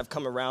believers have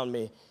come around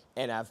me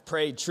and have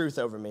prayed truth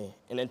over me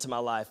and into my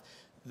life.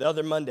 The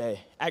other Monday,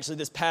 actually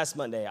this past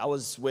Monday, I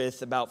was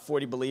with about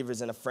 40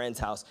 believers in a friend's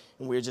house,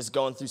 and we were just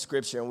going through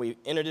Scripture, and we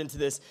entered into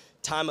this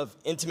time of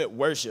intimate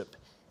worship.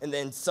 And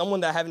then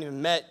someone that I haven't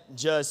even met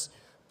just,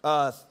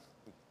 I'm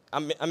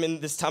in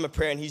this time of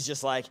prayer, and he's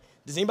just like,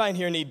 does anybody in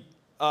here need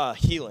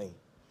healing?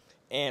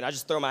 And I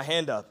just throw my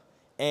hand up,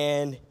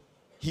 and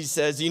he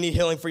says, do you need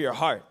healing for your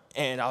heart?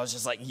 And I was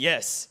just like,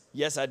 yes,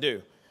 I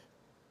do.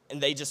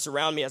 And they just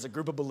surround me as a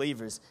group of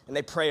believers, and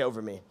they pray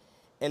over me.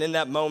 And in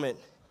that moment,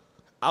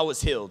 I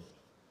was healed.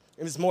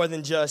 It's more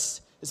than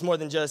just,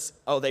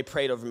 oh, they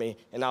prayed over me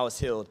and I was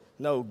healed.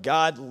 No,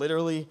 God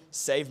literally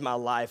saved my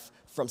life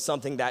from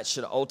something that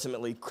should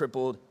ultimately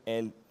crippled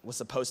and was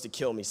supposed to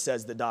kill me,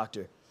 says the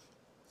doctor.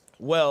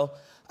 Well,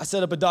 I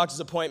set up a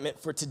doctor's appointment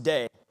for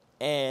today,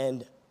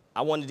 and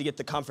I wanted to get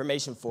the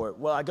confirmation for it.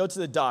 Well, I go to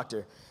the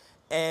doctor,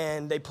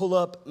 and they pull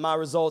up my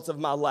results of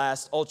my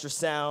last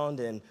ultrasound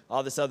and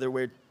all this other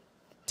weird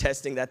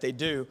testing that they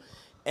do,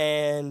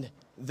 and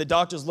the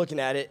doctor's looking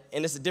at it,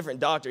 and it's a different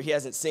doctor. He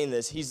hasn't seen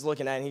this. He's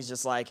looking at it, and he's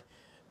just like,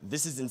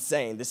 this is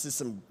insane. This is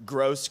some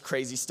gross,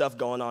 crazy stuff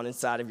going on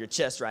inside of your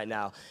chest right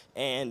now.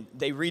 And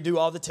they redo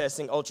all the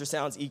testing,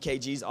 ultrasounds,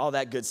 EKGs, all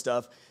that good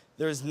stuff.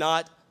 There's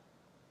not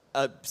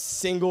a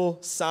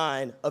single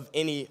sign of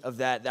any of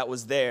that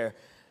was there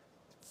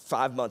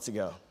 5 months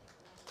ago.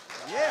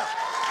 Yeah.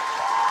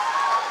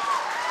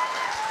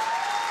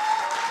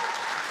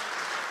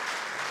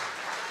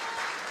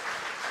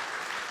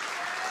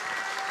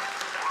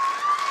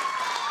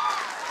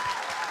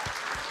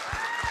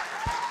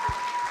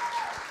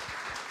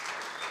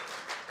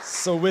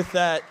 So with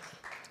that,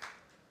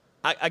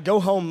 I go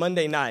home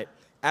Monday night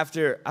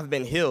after I've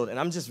been healed, and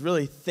I'm just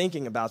really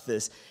thinking about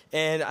this.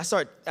 And I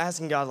start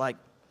asking God, like,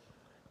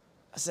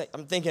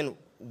 I'm thinking,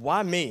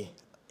 why me?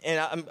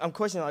 And I'm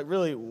questioning, like,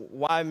 really,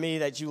 why me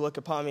that you look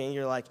upon me and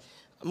you're like,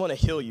 I'm going to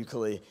heal you,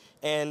 Khalid.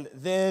 And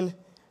then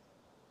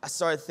I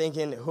started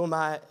thinking, who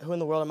in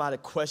the world am I to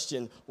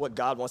question what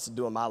God wants to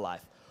do in my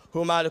life? Who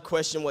am I to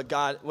question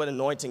what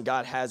anointing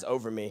God has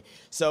over me?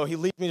 So he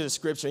leads me to the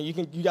scripture. And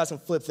you guys can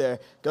flip there.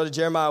 Go to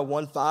Jeremiah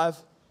 1:5. I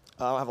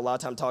don't have a lot of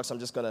time to talk, so I'm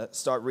just going to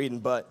start reading.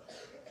 But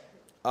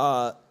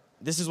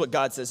this is what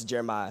God says to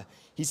Jeremiah.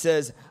 He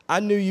says, I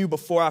knew you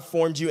before I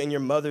formed you in your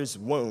mother's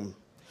womb.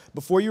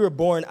 Before you were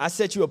born, I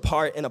set you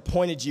apart and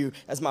appointed you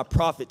as my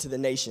prophet to the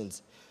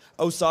nations.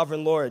 O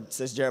sovereign Lord,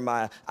 says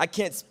Jeremiah, I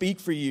can't speak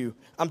for you.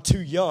 I'm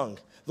too young.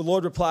 The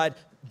Lord replied,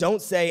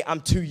 don't say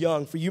I'm too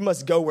young, for you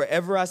must go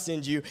wherever I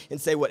send you and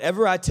say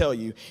whatever I tell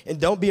you. And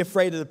don't be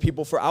afraid of the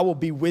people, for I will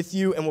be with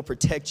you and will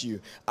protect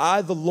you.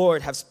 I, the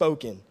Lord, have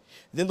spoken.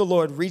 Then the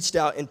Lord reached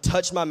out and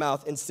touched my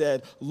mouth and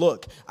said,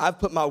 look, I've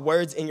put my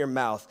words in your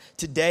mouth.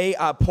 Today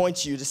I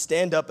appoint you to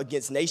stand up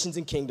against nations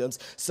and kingdoms.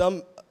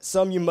 Some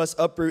you must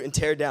uproot and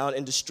tear down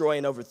and destroy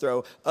and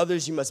overthrow.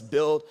 Others you must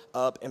build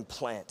up and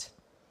plant.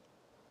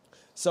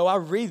 So I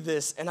read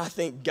this, and I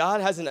think God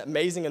has an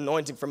amazing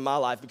anointing for my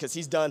life because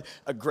he's done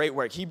a great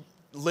work. He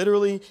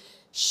literally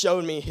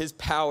showed me his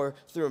power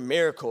through a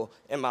miracle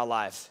in my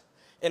life.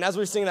 And as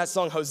we were singing that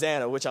song,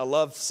 Hosanna, which I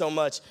love so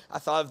much, I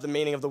thought of the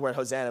meaning of the word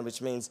Hosanna,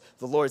 which means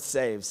the Lord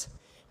saves.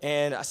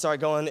 And I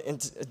started going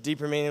into a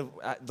deeper meaning.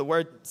 The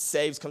word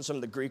saves comes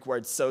from the Greek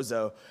word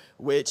sozo,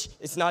 which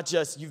it's not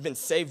just you've been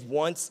saved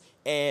once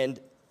and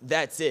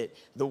that's it.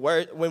 The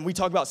word, when we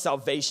talk about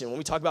salvation, when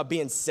we talk about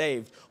being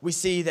saved, we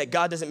see that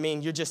God doesn't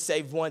mean you're just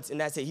saved once and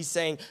that's it. He's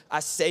saying, I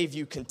save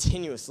you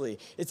continuously.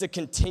 It's a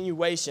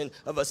continuation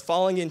of us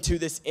falling into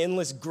this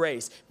endless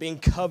grace, being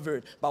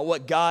covered by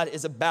what God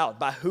is about,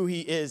 by who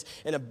he is,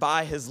 and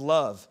by his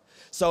love.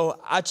 So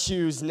I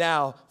choose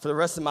now for the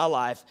rest of my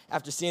life,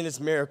 after seeing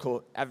this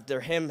miracle, after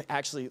him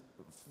actually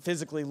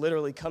physically,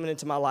 literally coming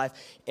into my life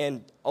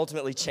and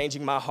ultimately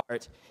changing my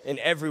heart in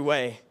every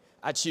way,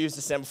 I choose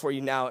to stand before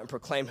you now and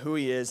proclaim who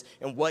he is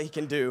and what he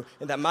can do,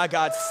 and that my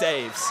God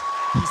saves.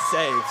 He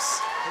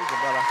saves. Thank you,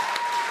 brother.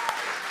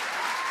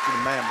 You're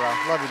the man, bro.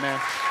 Love you,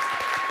 man.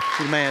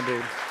 You're the man,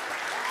 dude.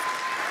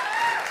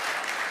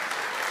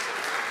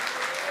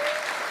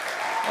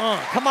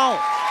 Come on.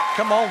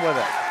 Come on with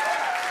it.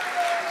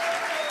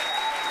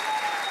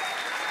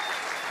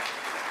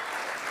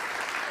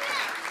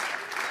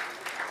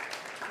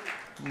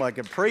 I'm like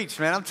a preach,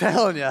 man. I'm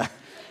telling you.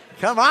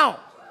 Come on.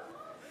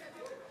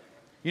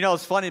 You know,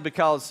 it's funny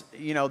because,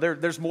 you know,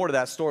 there's more to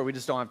that story. We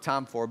just don't have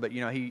time for it. But,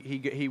 you know,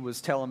 he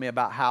was telling me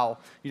about how,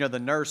 you know, the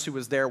nurse who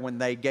was there when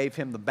they gave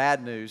him the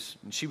bad news,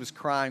 and she was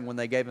crying when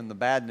they gave him the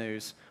bad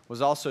news,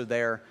 was also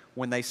there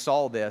when they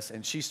saw this.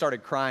 And she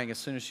started crying as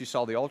soon as she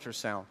saw the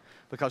ultrasound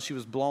because she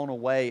was blown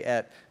away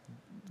at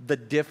the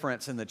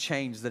difference and the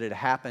change that had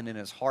happened in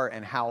his heart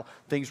and how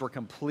things were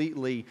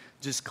completely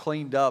just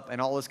cleaned up and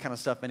all this kind of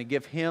stuff. And to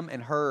give him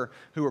and her,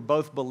 who were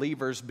both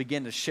believers,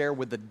 begin to share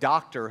with the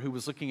doctor who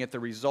was looking at the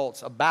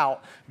results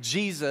about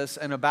Jesus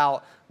and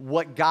about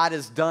what God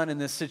has done in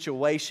this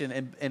situation,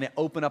 and it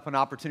opened up an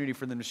opportunity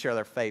for them to share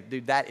their faith.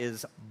 Dude, that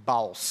is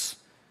boss.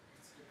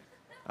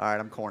 All right,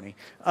 I'm corny.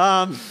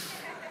 And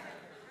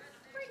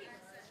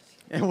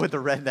with the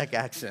redneck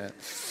accent.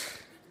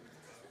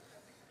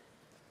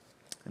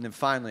 And then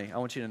finally, I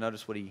want you to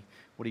notice what he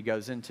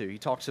goes into. He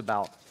talks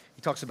about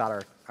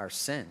our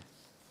sin.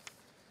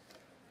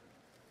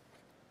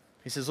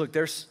 He says, look,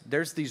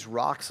 there's these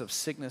rocks of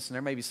sickness, and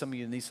there may be some of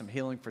you that need some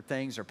healing for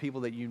things, or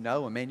people that you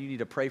know, and man, you need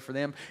to pray for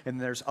them. And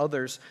there's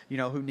others, you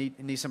know, who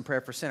need some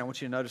prayer for sin. I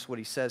want you to notice what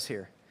he says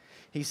here.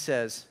 He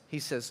says,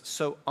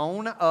 so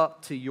own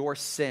up to your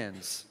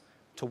sins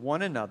to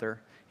one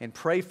another and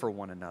pray for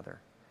one another.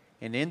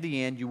 And in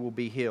the end, you will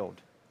be healed.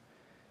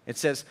 It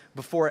says,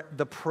 before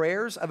the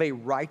prayers of a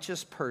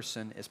righteous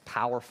person is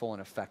powerful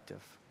and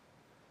effective.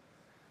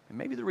 And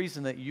maybe the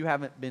reason that you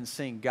haven't been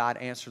seeing God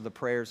answer the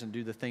prayers and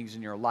do the things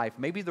in your life,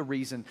 maybe the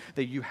reason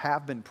that you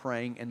have been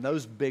praying and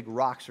those big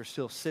rocks are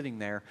still sitting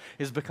there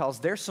is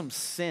because there's some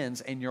sins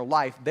in your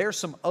life. There's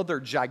some other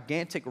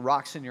gigantic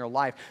rocks in your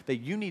life that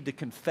you need to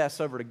confess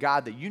over to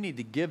God, that you need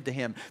to give to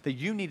Him, that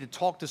you need to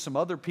talk to some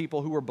other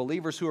people who are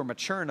believers, who are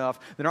mature enough,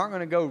 that aren't going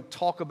to go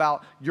talk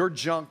about your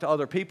junk to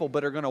other people,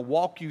 but are going to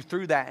walk you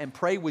through that and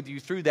pray with you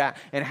through that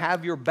and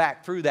have your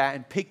back through that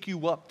and pick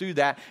you up through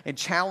that and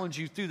challenge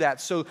you through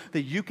that so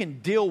that you can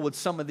deal with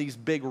some of these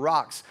big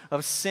rocks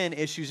of sin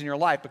issues in your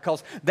life,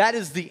 because that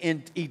is the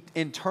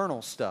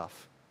internal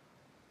stuff.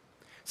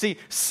 See,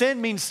 sin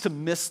means to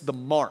miss the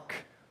mark.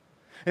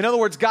 In other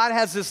words, God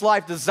has this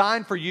life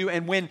designed for you,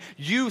 and when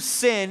you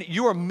sin,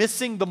 you are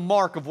missing the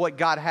mark of what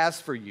God has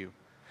for you.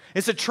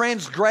 It's a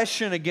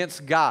transgression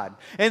against God.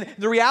 And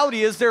the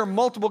reality is there are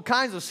multiple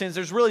kinds of sins.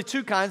 There's really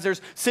two kinds.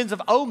 There's sins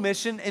of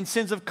omission and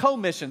sins of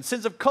commission.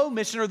 Sins of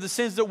commission are the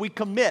sins that we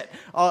commit.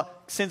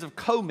 Sins of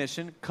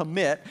commission,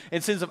 commit,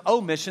 and sins of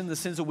omission, the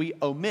sins that we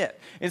omit.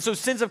 And so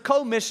sins of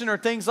commission are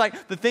things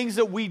like the things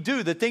that we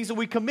do, the things that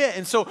we commit.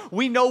 And so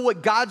we know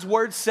what God's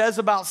word says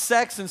about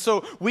sex, and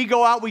so we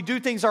go out, we do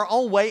things our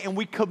own way, and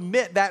we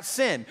commit that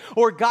sin.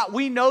 Or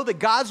we know that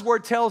God's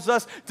word tells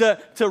us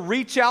to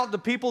reach out to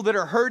people that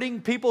are hurting,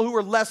 people who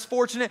are less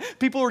fortunate,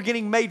 people who are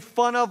getting made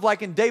fun of,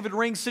 like in David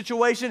Ring's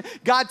situation.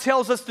 God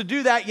tells us to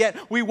do that, yet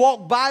we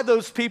walk by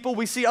those people,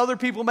 we see other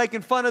people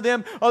making fun of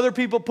them, other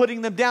people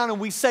putting them down, and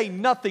we say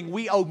nothing,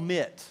 we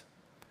omit.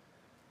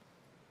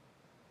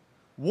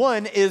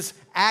 One is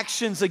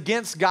actions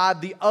against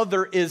God, the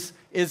other is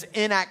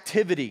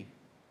inactivity.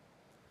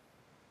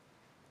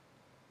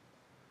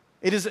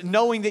 It is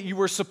knowing that you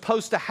were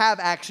supposed to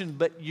have action,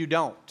 but you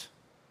don't.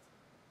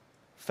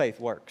 Faith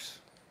works.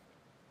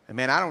 And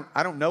man,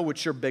 I don't know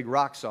what your big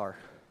rocks are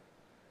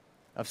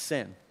of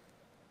sin.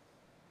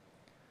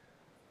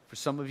 For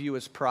some of you,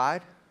 it's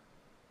pride.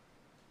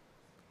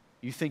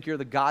 You think you're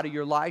the God of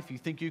your life. You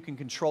think you can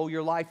control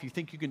your life. You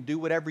think you can do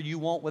whatever you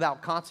want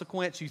without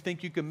consequence. You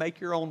think you can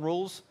make your own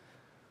rules.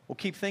 Well,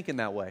 keep thinking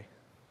that way.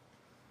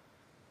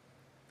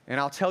 And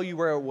I'll tell you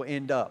where it will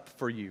end up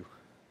for you.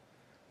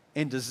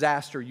 In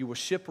disaster, you will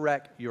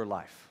shipwreck your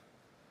life.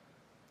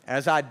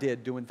 As I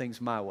did, doing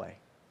things my way.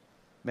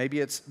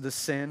 Maybe it's the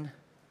sin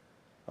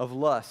of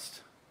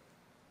lust.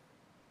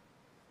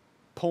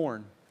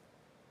 Porn.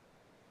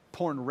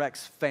 Porn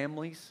wrecks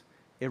families.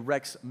 It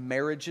wrecks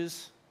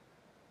marriages.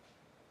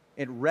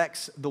 It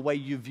wrecks the way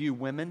you view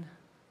women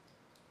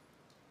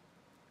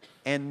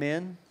and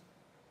men.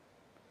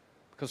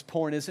 Because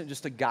porn isn't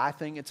just a guy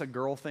thing, it's a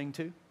girl thing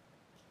too.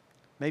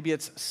 Maybe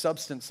it's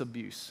substance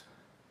abuse.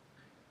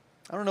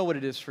 I don't know what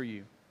it is for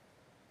you.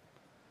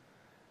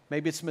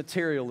 Maybe it's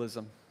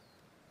materialism.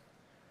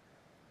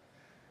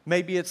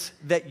 Maybe it's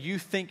that you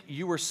think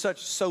you are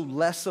so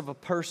less of a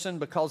person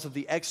because of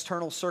the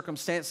external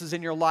circumstances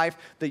in your life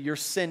that your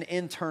sin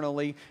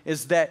internally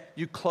is that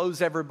you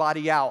close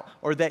everybody out,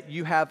 or that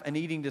you have an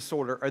eating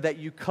disorder, or that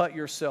you cut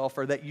yourself,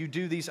 or that you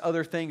do these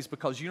other things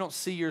because you don't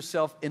see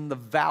yourself in the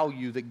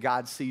value that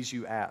God sees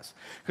you as.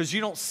 Because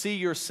you don't see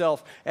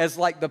yourself as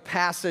like the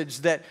passage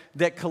that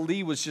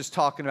Khalid was just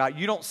talking about.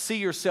 You don't see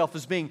yourself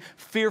as being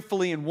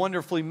fearfully and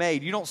wonderfully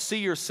made. You don't see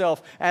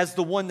yourself as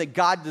the one that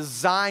God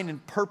designed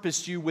and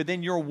purposed you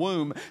within your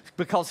womb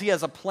because He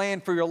has a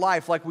plan for your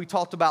life like we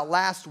talked about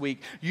last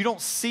week. You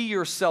don't see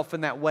yourself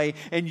in that way,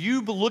 and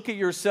you look at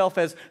yourself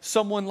as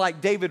someone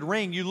like David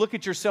Ring. You look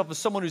at yourself as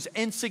someone who's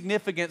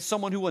insignificant,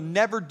 someone who will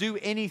never do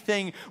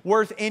anything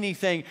worth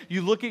anything.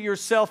 You look at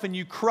yourself and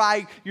you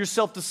cry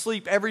yourself to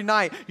sleep every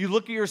night. You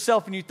look at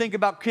yourself and you think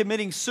about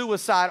committing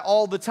suicide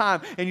all the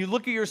time, and you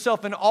look at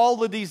yourself in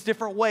all of these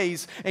different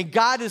ways, and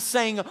God is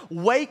saying,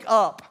 wake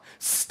up,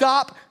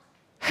 stop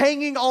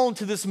hanging on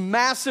to this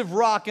massive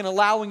rock and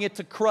allowing it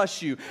to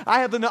crush you.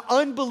 I have an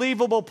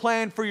unbelievable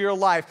plan for your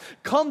life.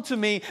 Come to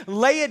me,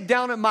 lay it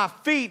down at my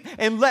feet,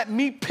 and let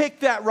me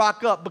pick that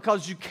rock up,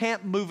 because you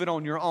can't move it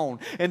on your own.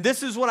 And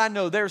this is what I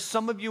know. There's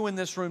some of you in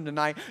this room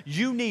tonight,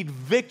 you need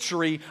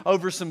victory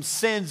over some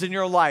sins in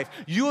your life.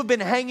 You have been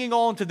hanging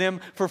on to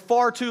them for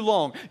far too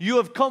long. You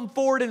have come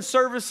forward in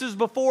services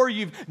before.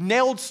 You've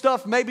nailed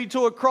stuff maybe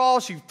to a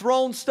cross. You've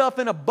thrown stuff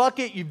in a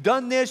bucket. You've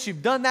done this.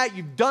 You've done that.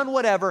 You've done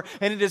whatever.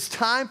 And it is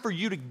time for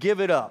you to give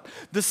it up.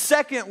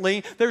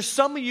 Secondly, there's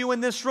some of you in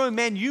this room,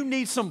 man, you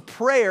need some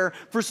prayer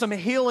for some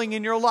healing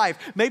in your life.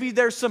 Maybe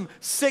there's some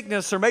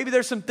sickness, or maybe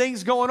there's some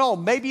things going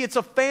on. Maybe it's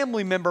a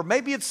family member.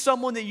 Maybe it's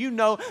someone that you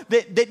know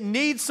that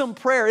needs some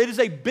prayer. It is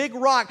a big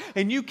rock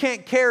and you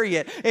can't carry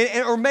it.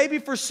 Or maybe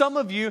for some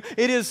of you,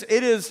 it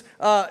is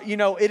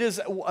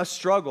a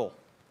struggle.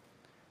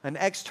 An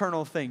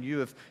external thing.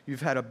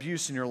 You've had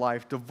abuse in your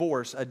life,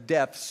 divorce, a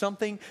death,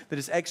 something that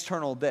is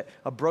external, that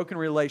a broken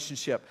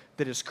relationship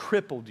that has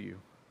crippled you.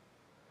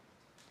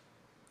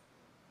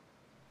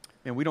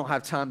 And we don't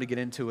have time to get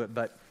into it,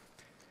 but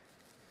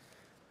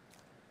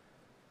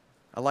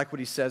I like what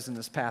he says in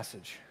this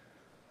passage.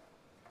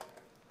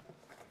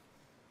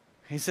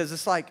 He says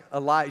it's like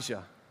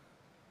Elijah,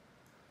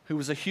 who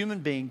was a human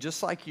being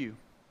just like you.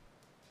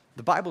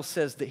 The Bible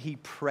says that he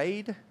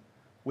prayed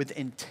with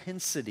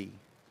intensity.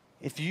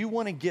 If you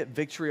want to get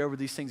victory over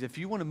these things, if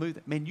you want to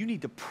move, man, you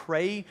need to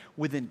pray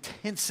with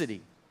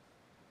intensity.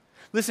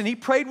 Listen, he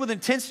prayed with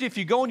intensity. If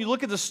you go and you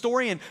look at the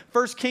story in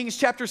 1 Kings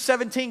chapter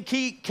 17,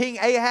 King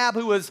Ahab,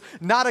 who was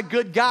not a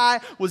good guy,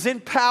 was in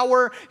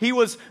power. He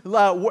was,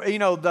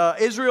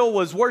 Israel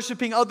was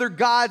worshiping other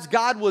gods.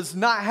 God was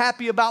not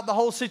happy about the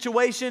whole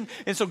situation.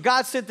 And so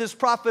God sent this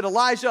prophet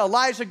Elijah.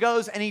 Elijah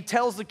goes and he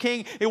tells the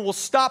king it will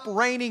stop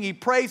raining. He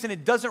prays and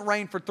it doesn't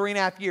rain for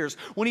 3.5 years.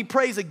 When he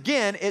prays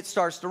again, it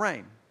starts to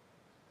rain.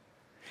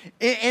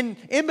 In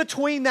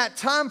between that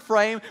time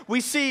frame,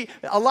 we see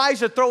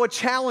Elijah throw a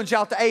challenge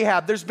out to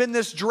Ahab. There's been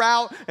this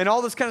drought and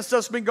all this kind of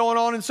stuff's been going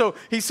on. And so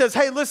he says,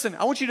 hey, listen,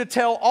 I want you to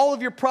tell all of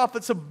your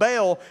prophets of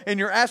Baal and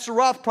your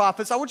Asheroth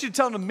prophets, I want you to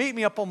tell them to meet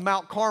me up on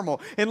Mount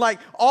Carmel. And like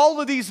all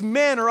of these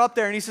men are up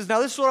there. And he says, now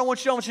this is what I want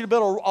you to do. I want you to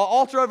build an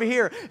altar over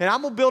here. And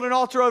I'm going to build an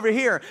altar over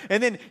here.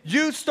 And then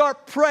you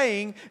start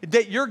praying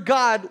that your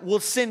God will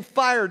send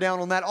fire down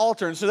on that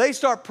altar. And so they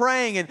start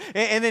praying.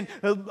 And then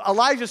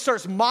Elijah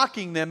starts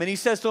mocking them. And he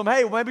says to them,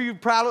 hey, maybe you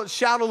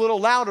shout a little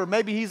louder.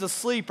 Maybe he's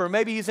asleep or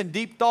maybe he's in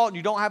deep thought and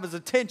you don't have his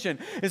attention.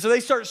 And so they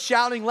start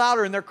shouting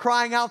louder and they're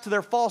crying out to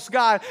their false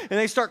god and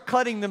they start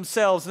cutting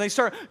themselves and they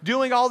start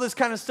doing all this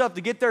kind of stuff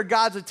to get their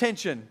God's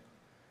attention.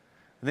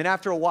 And then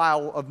after a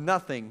while of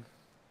nothing,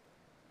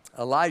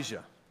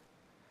 Elijah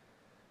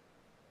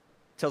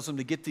tells them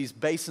to get these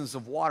basins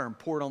of water and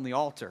pour it on the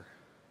altar,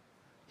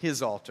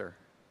 his altar.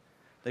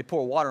 They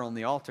pour water on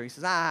the altar. He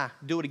says,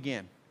 do it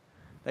again.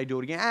 They do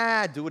it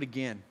again. Do it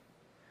again.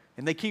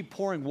 And they keep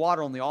pouring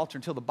water on the altar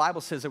until the Bible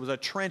says there was a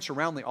trench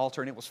around the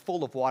altar and it was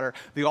full of water.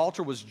 The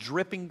altar was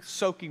dripping,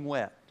 soaking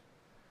wet.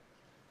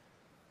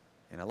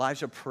 And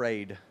Elijah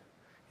prayed,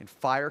 and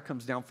fire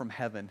comes down from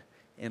heaven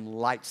and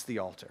lights the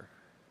altar.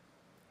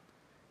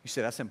 You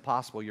say, that's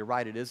impossible. You're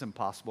right, it is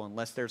impossible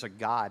unless there's a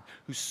God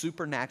who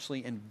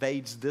supernaturally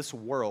invades this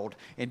world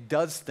and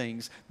does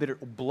things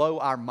that blow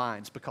our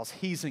minds because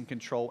he's in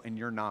control and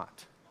you're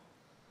not.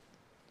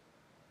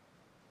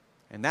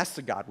 And that's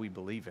the God we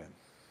believe in.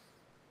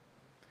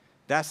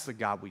 That's the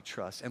God we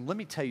trust. And let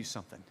me tell you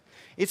something.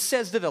 It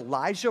says that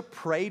Elijah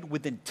prayed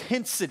with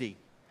intensity.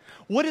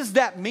 What does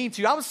that mean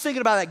to you? I was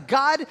thinking about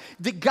that.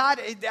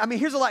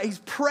 Here's a lot. He's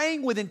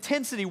praying with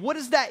intensity. What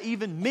does that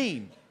even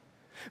mean?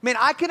 Man,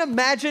 I can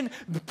imagine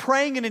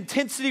praying in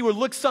intensity would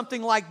look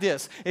something like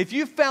this. If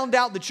you found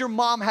out that your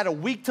mom had a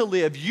week to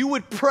live, you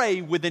would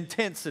pray with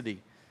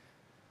intensity.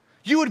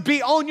 You would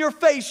be on your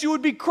face. You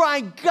would be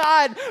crying,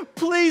 God,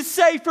 please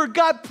save her.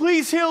 God,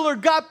 please heal her.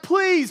 God,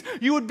 please.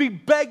 You would be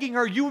begging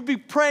her. You would be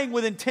praying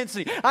with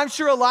intensity. I'm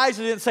sure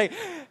Elijah didn't say,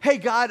 hey,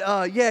 God,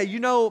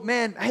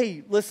 man,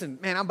 hey, listen,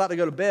 man, I'm about to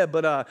go to bed,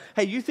 but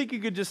hey, you think you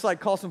could just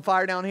like call some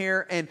fire down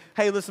here? And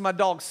hey, listen, my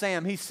dog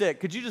Sam, he's sick.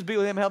 Could you just be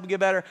with him, help him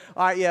get better?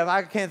 All right, yeah,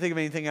 I can't think of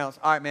anything else.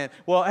 All right, man.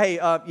 Well, hey,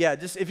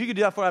 just if you could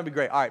do that for me, that'd be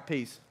great. All right,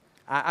 peace.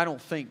 I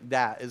don't think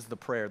that is the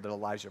prayer that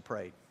Elijah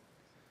prayed.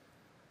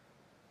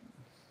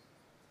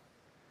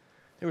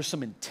 There was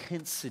some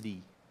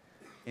intensity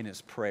in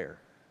his prayer.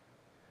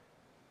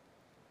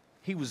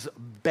 He was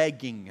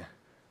begging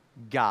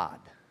God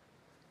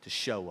to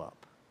show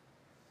up.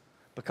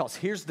 Because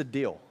here's the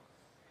deal.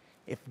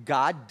 If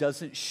God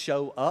doesn't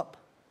show up,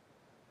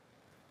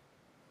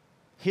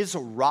 his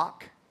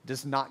rock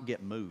does not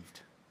get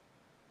moved.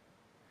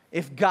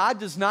 If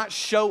God does not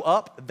show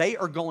up, they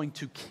are going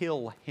to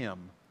kill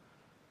him.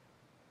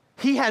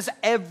 He has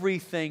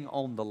everything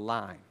on the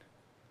line.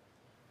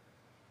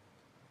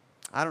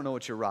 I don't know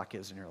what your rock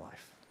is in your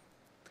life,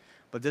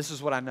 but this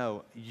is what I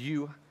know.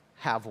 You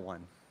have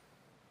one.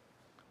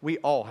 We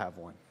all have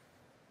one.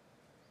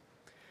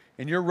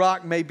 And your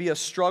rock may be a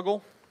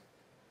struggle.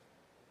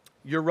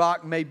 Your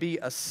rock may be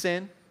a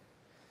sin.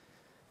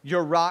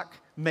 Your rock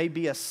may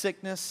be a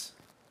sickness.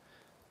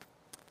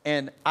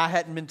 And I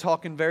hadn't been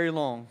talking very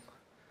long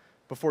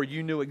before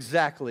you knew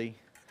exactly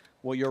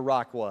what your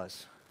rock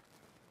was.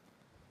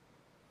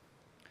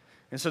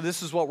 And so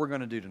this is what we're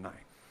going to do tonight.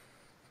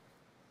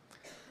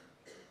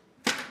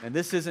 And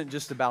this isn't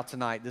just about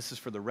tonight. This is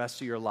for the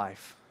rest of your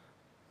life.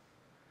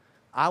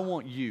 I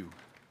want you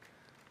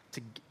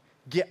to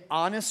get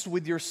honest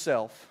with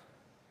yourself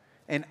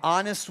and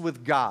honest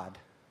with God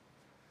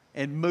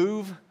and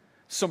move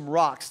some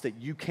rocks that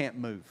you can't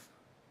move.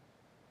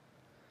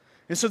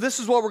 And so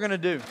this is what we're going to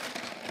do.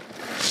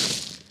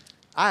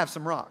 I have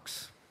some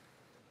rocks.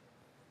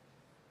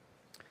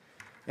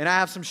 And I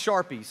have some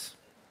Sharpies.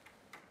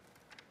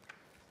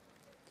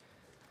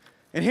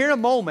 And here in a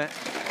moment,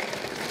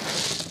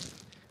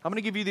 I'm going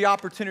to give you the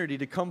opportunity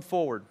to come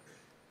forward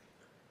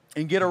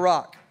and get a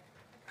rock.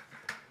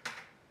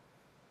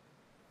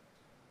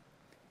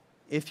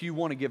 If you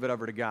want to give it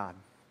over to God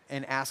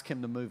and ask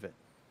him to move it.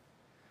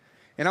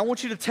 And I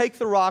want you to take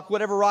the rock,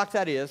 whatever rock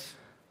that is,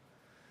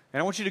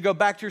 and I want you to go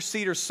back to your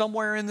seat or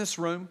somewhere in this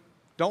room.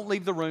 Don't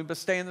leave the room, but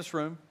stay in this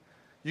room.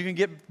 You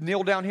can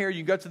kneel down here, you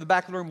can go to the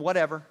back of the room,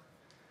 whatever.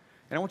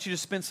 And I want you to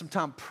spend some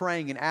time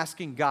praying and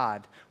asking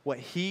God what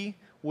He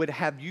would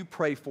have you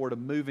pray for to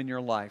move in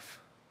your life.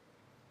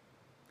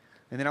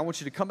 And then I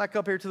want you to come back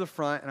up here to the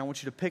front, and I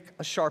want you to pick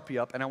a Sharpie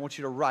up, and I want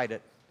you to write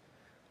it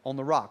on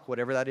the rock,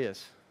 whatever that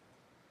is.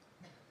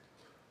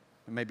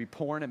 It may be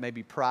porn, it may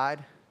be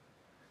pride,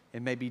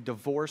 it may be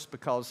divorce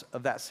because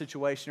of that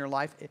situation in your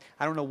life.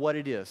 I don't know what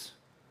it is,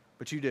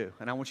 but you do,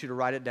 and I want you to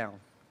write it down.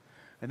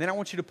 And then I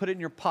want you to put it in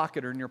your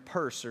pocket or in your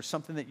purse or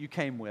something that you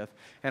came with,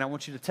 and I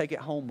want you to take it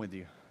home with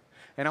you.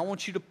 And I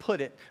want you to put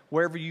it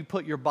wherever you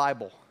put your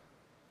Bible.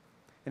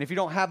 And if you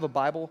don't have a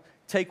Bible,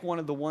 take one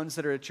of the ones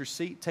that are at your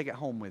seat, take it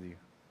home with you.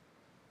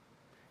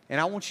 And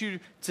I want you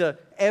to,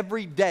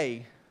 every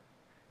day,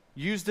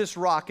 use this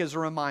rock as a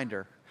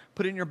reminder.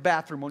 Put it in your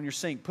bathroom, on your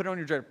sink, put it on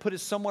your drawer, put it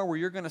somewhere where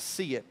you're going to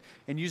see it,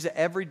 and use it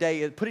every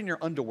day. Put it in your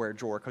underwear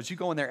drawer, because you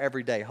go in there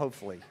every day,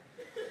 hopefully.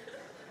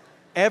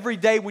 Every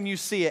day when you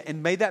see it,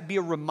 and may that be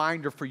a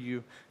reminder for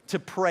you to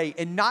pray.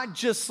 And not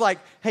just like,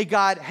 hey,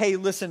 God, hey,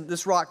 listen,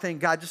 this rock thing,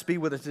 God, just be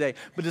with us today.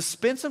 But to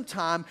spend some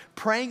time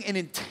praying in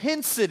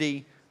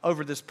intensity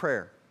over this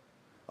prayer,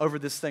 over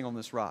this thing on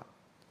this rock.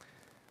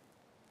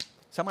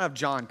 So I'm going to have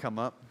John come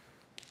up.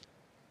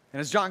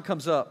 And as John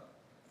comes up,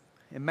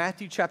 in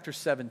Matthew chapter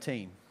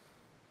 17,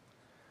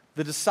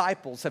 the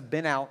disciples have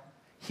been out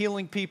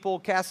healing people,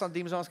 casting out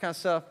demons, all this kind of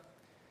stuff.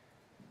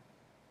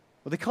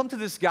 Well, they come to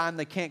this guy and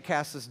they can't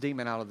cast this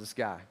demon out of this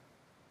guy.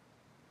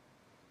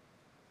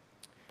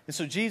 And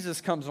so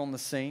Jesus comes on the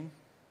scene.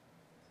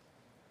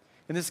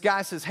 And this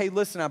guy says, hey,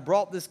 listen, I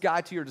brought this guy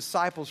to your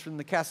disciples for them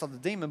to cast out the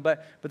demon,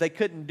 but they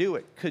couldn't do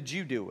it. Could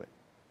you do it?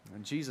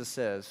 And Jesus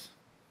says,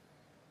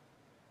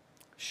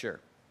 sure. And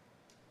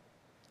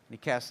he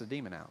casts the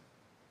demon out.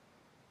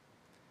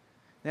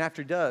 And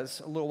after he does,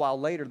 a little while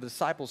later, the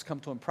disciples come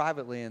to him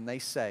privately and they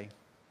say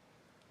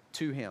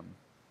to him,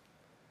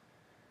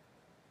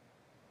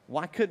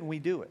 why couldn't we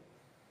do it?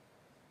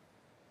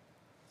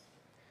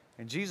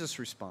 And Jesus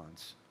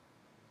responds.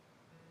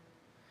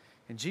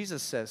 And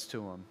Jesus says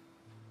to him,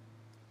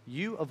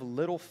 you of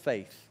little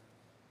faith,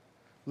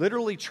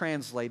 literally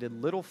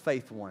translated, little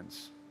faith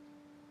ones,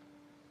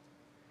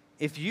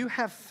 if you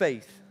have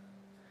faith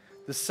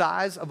the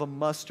size of a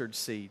mustard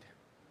seed,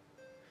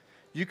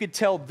 you could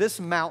tell this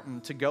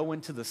mountain to go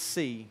into the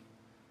sea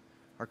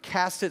or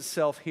cast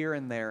itself here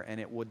and there, and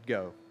it would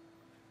go.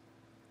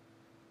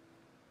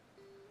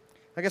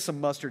 I got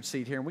some mustard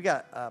seed here, and we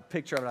got a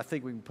picture of it. I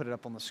think we can put it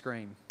up on the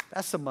screen.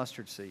 That's some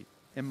mustard seed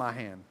in my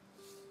hand.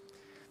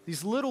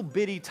 These little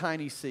bitty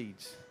tiny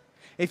seeds.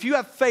 If you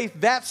have faith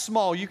that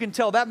small, you can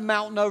tell that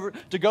mountain over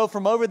to go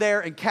from over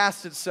there and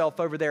cast itself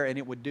over there, and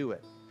it would do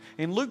it.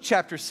 In Luke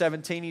chapter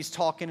 17, he's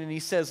talking, and he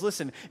says,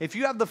 listen, if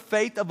you have the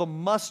faith of a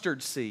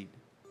mustard seed,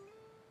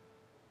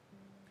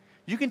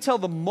 you can tell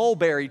the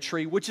mulberry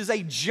tree, which is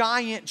a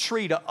giant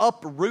tree, to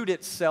uproot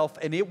itself,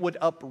 and it would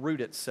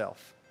uproot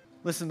itself.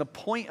 Listen, the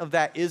point of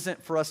that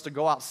isn't for us to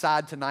go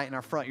outside tonight in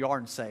our front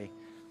yard and say,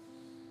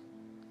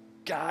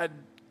 God,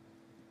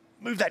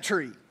 move that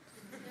tree.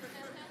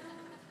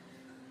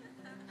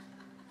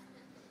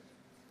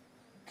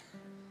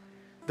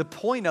 The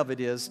point of it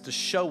is to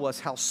show us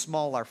how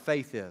small our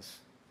faith is.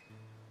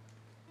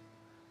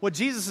 What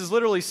Jesus is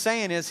literally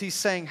saying is, he's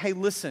saying, hey,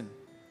 listen,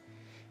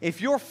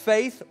 if your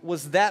faith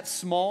was that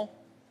small,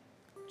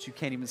 but you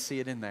can't even see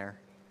it in there,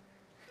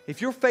 if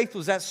your faith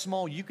was that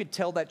small, you could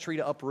tell that tree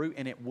to uproot,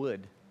 and it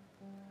would.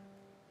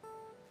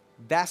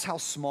 That's how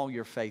small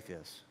your faith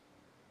is.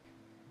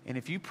 And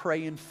if you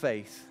pray in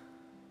faith,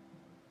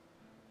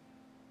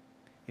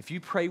 if you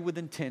pray with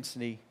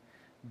intensity,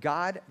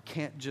 God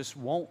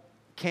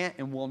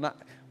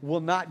will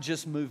not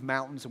just move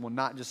mountains and will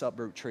not just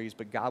uproot trees,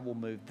 but God will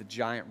move the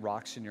giant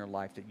rocks in your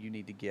life that you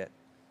need to get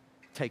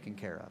taken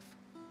care of.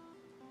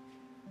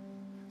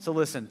 So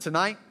listen,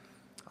 tonight,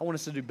 I want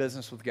us to do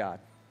business with God.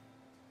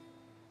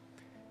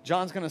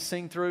 John's going to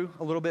sing through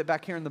a little bit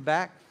back here in the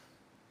back.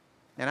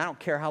 And I don't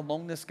care how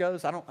long this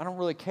goes. I don't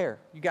really care.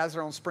 You guys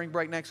are on spring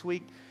break next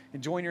week.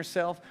 Enjoying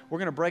yourself. We're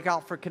going to break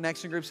out for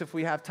connection groups if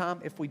we have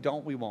time. If we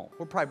don't, we won't.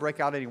 We'll probably break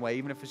out anyway,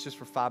 even if it's just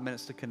for 5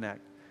 minutes to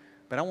connect.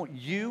 But I want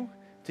you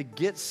to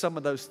get some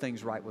of those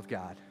things right with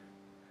God.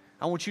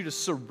 I want you to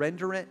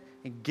surrender it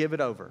and give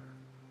it over.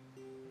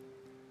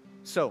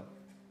 So,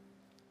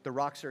 the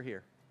rocks are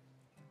here.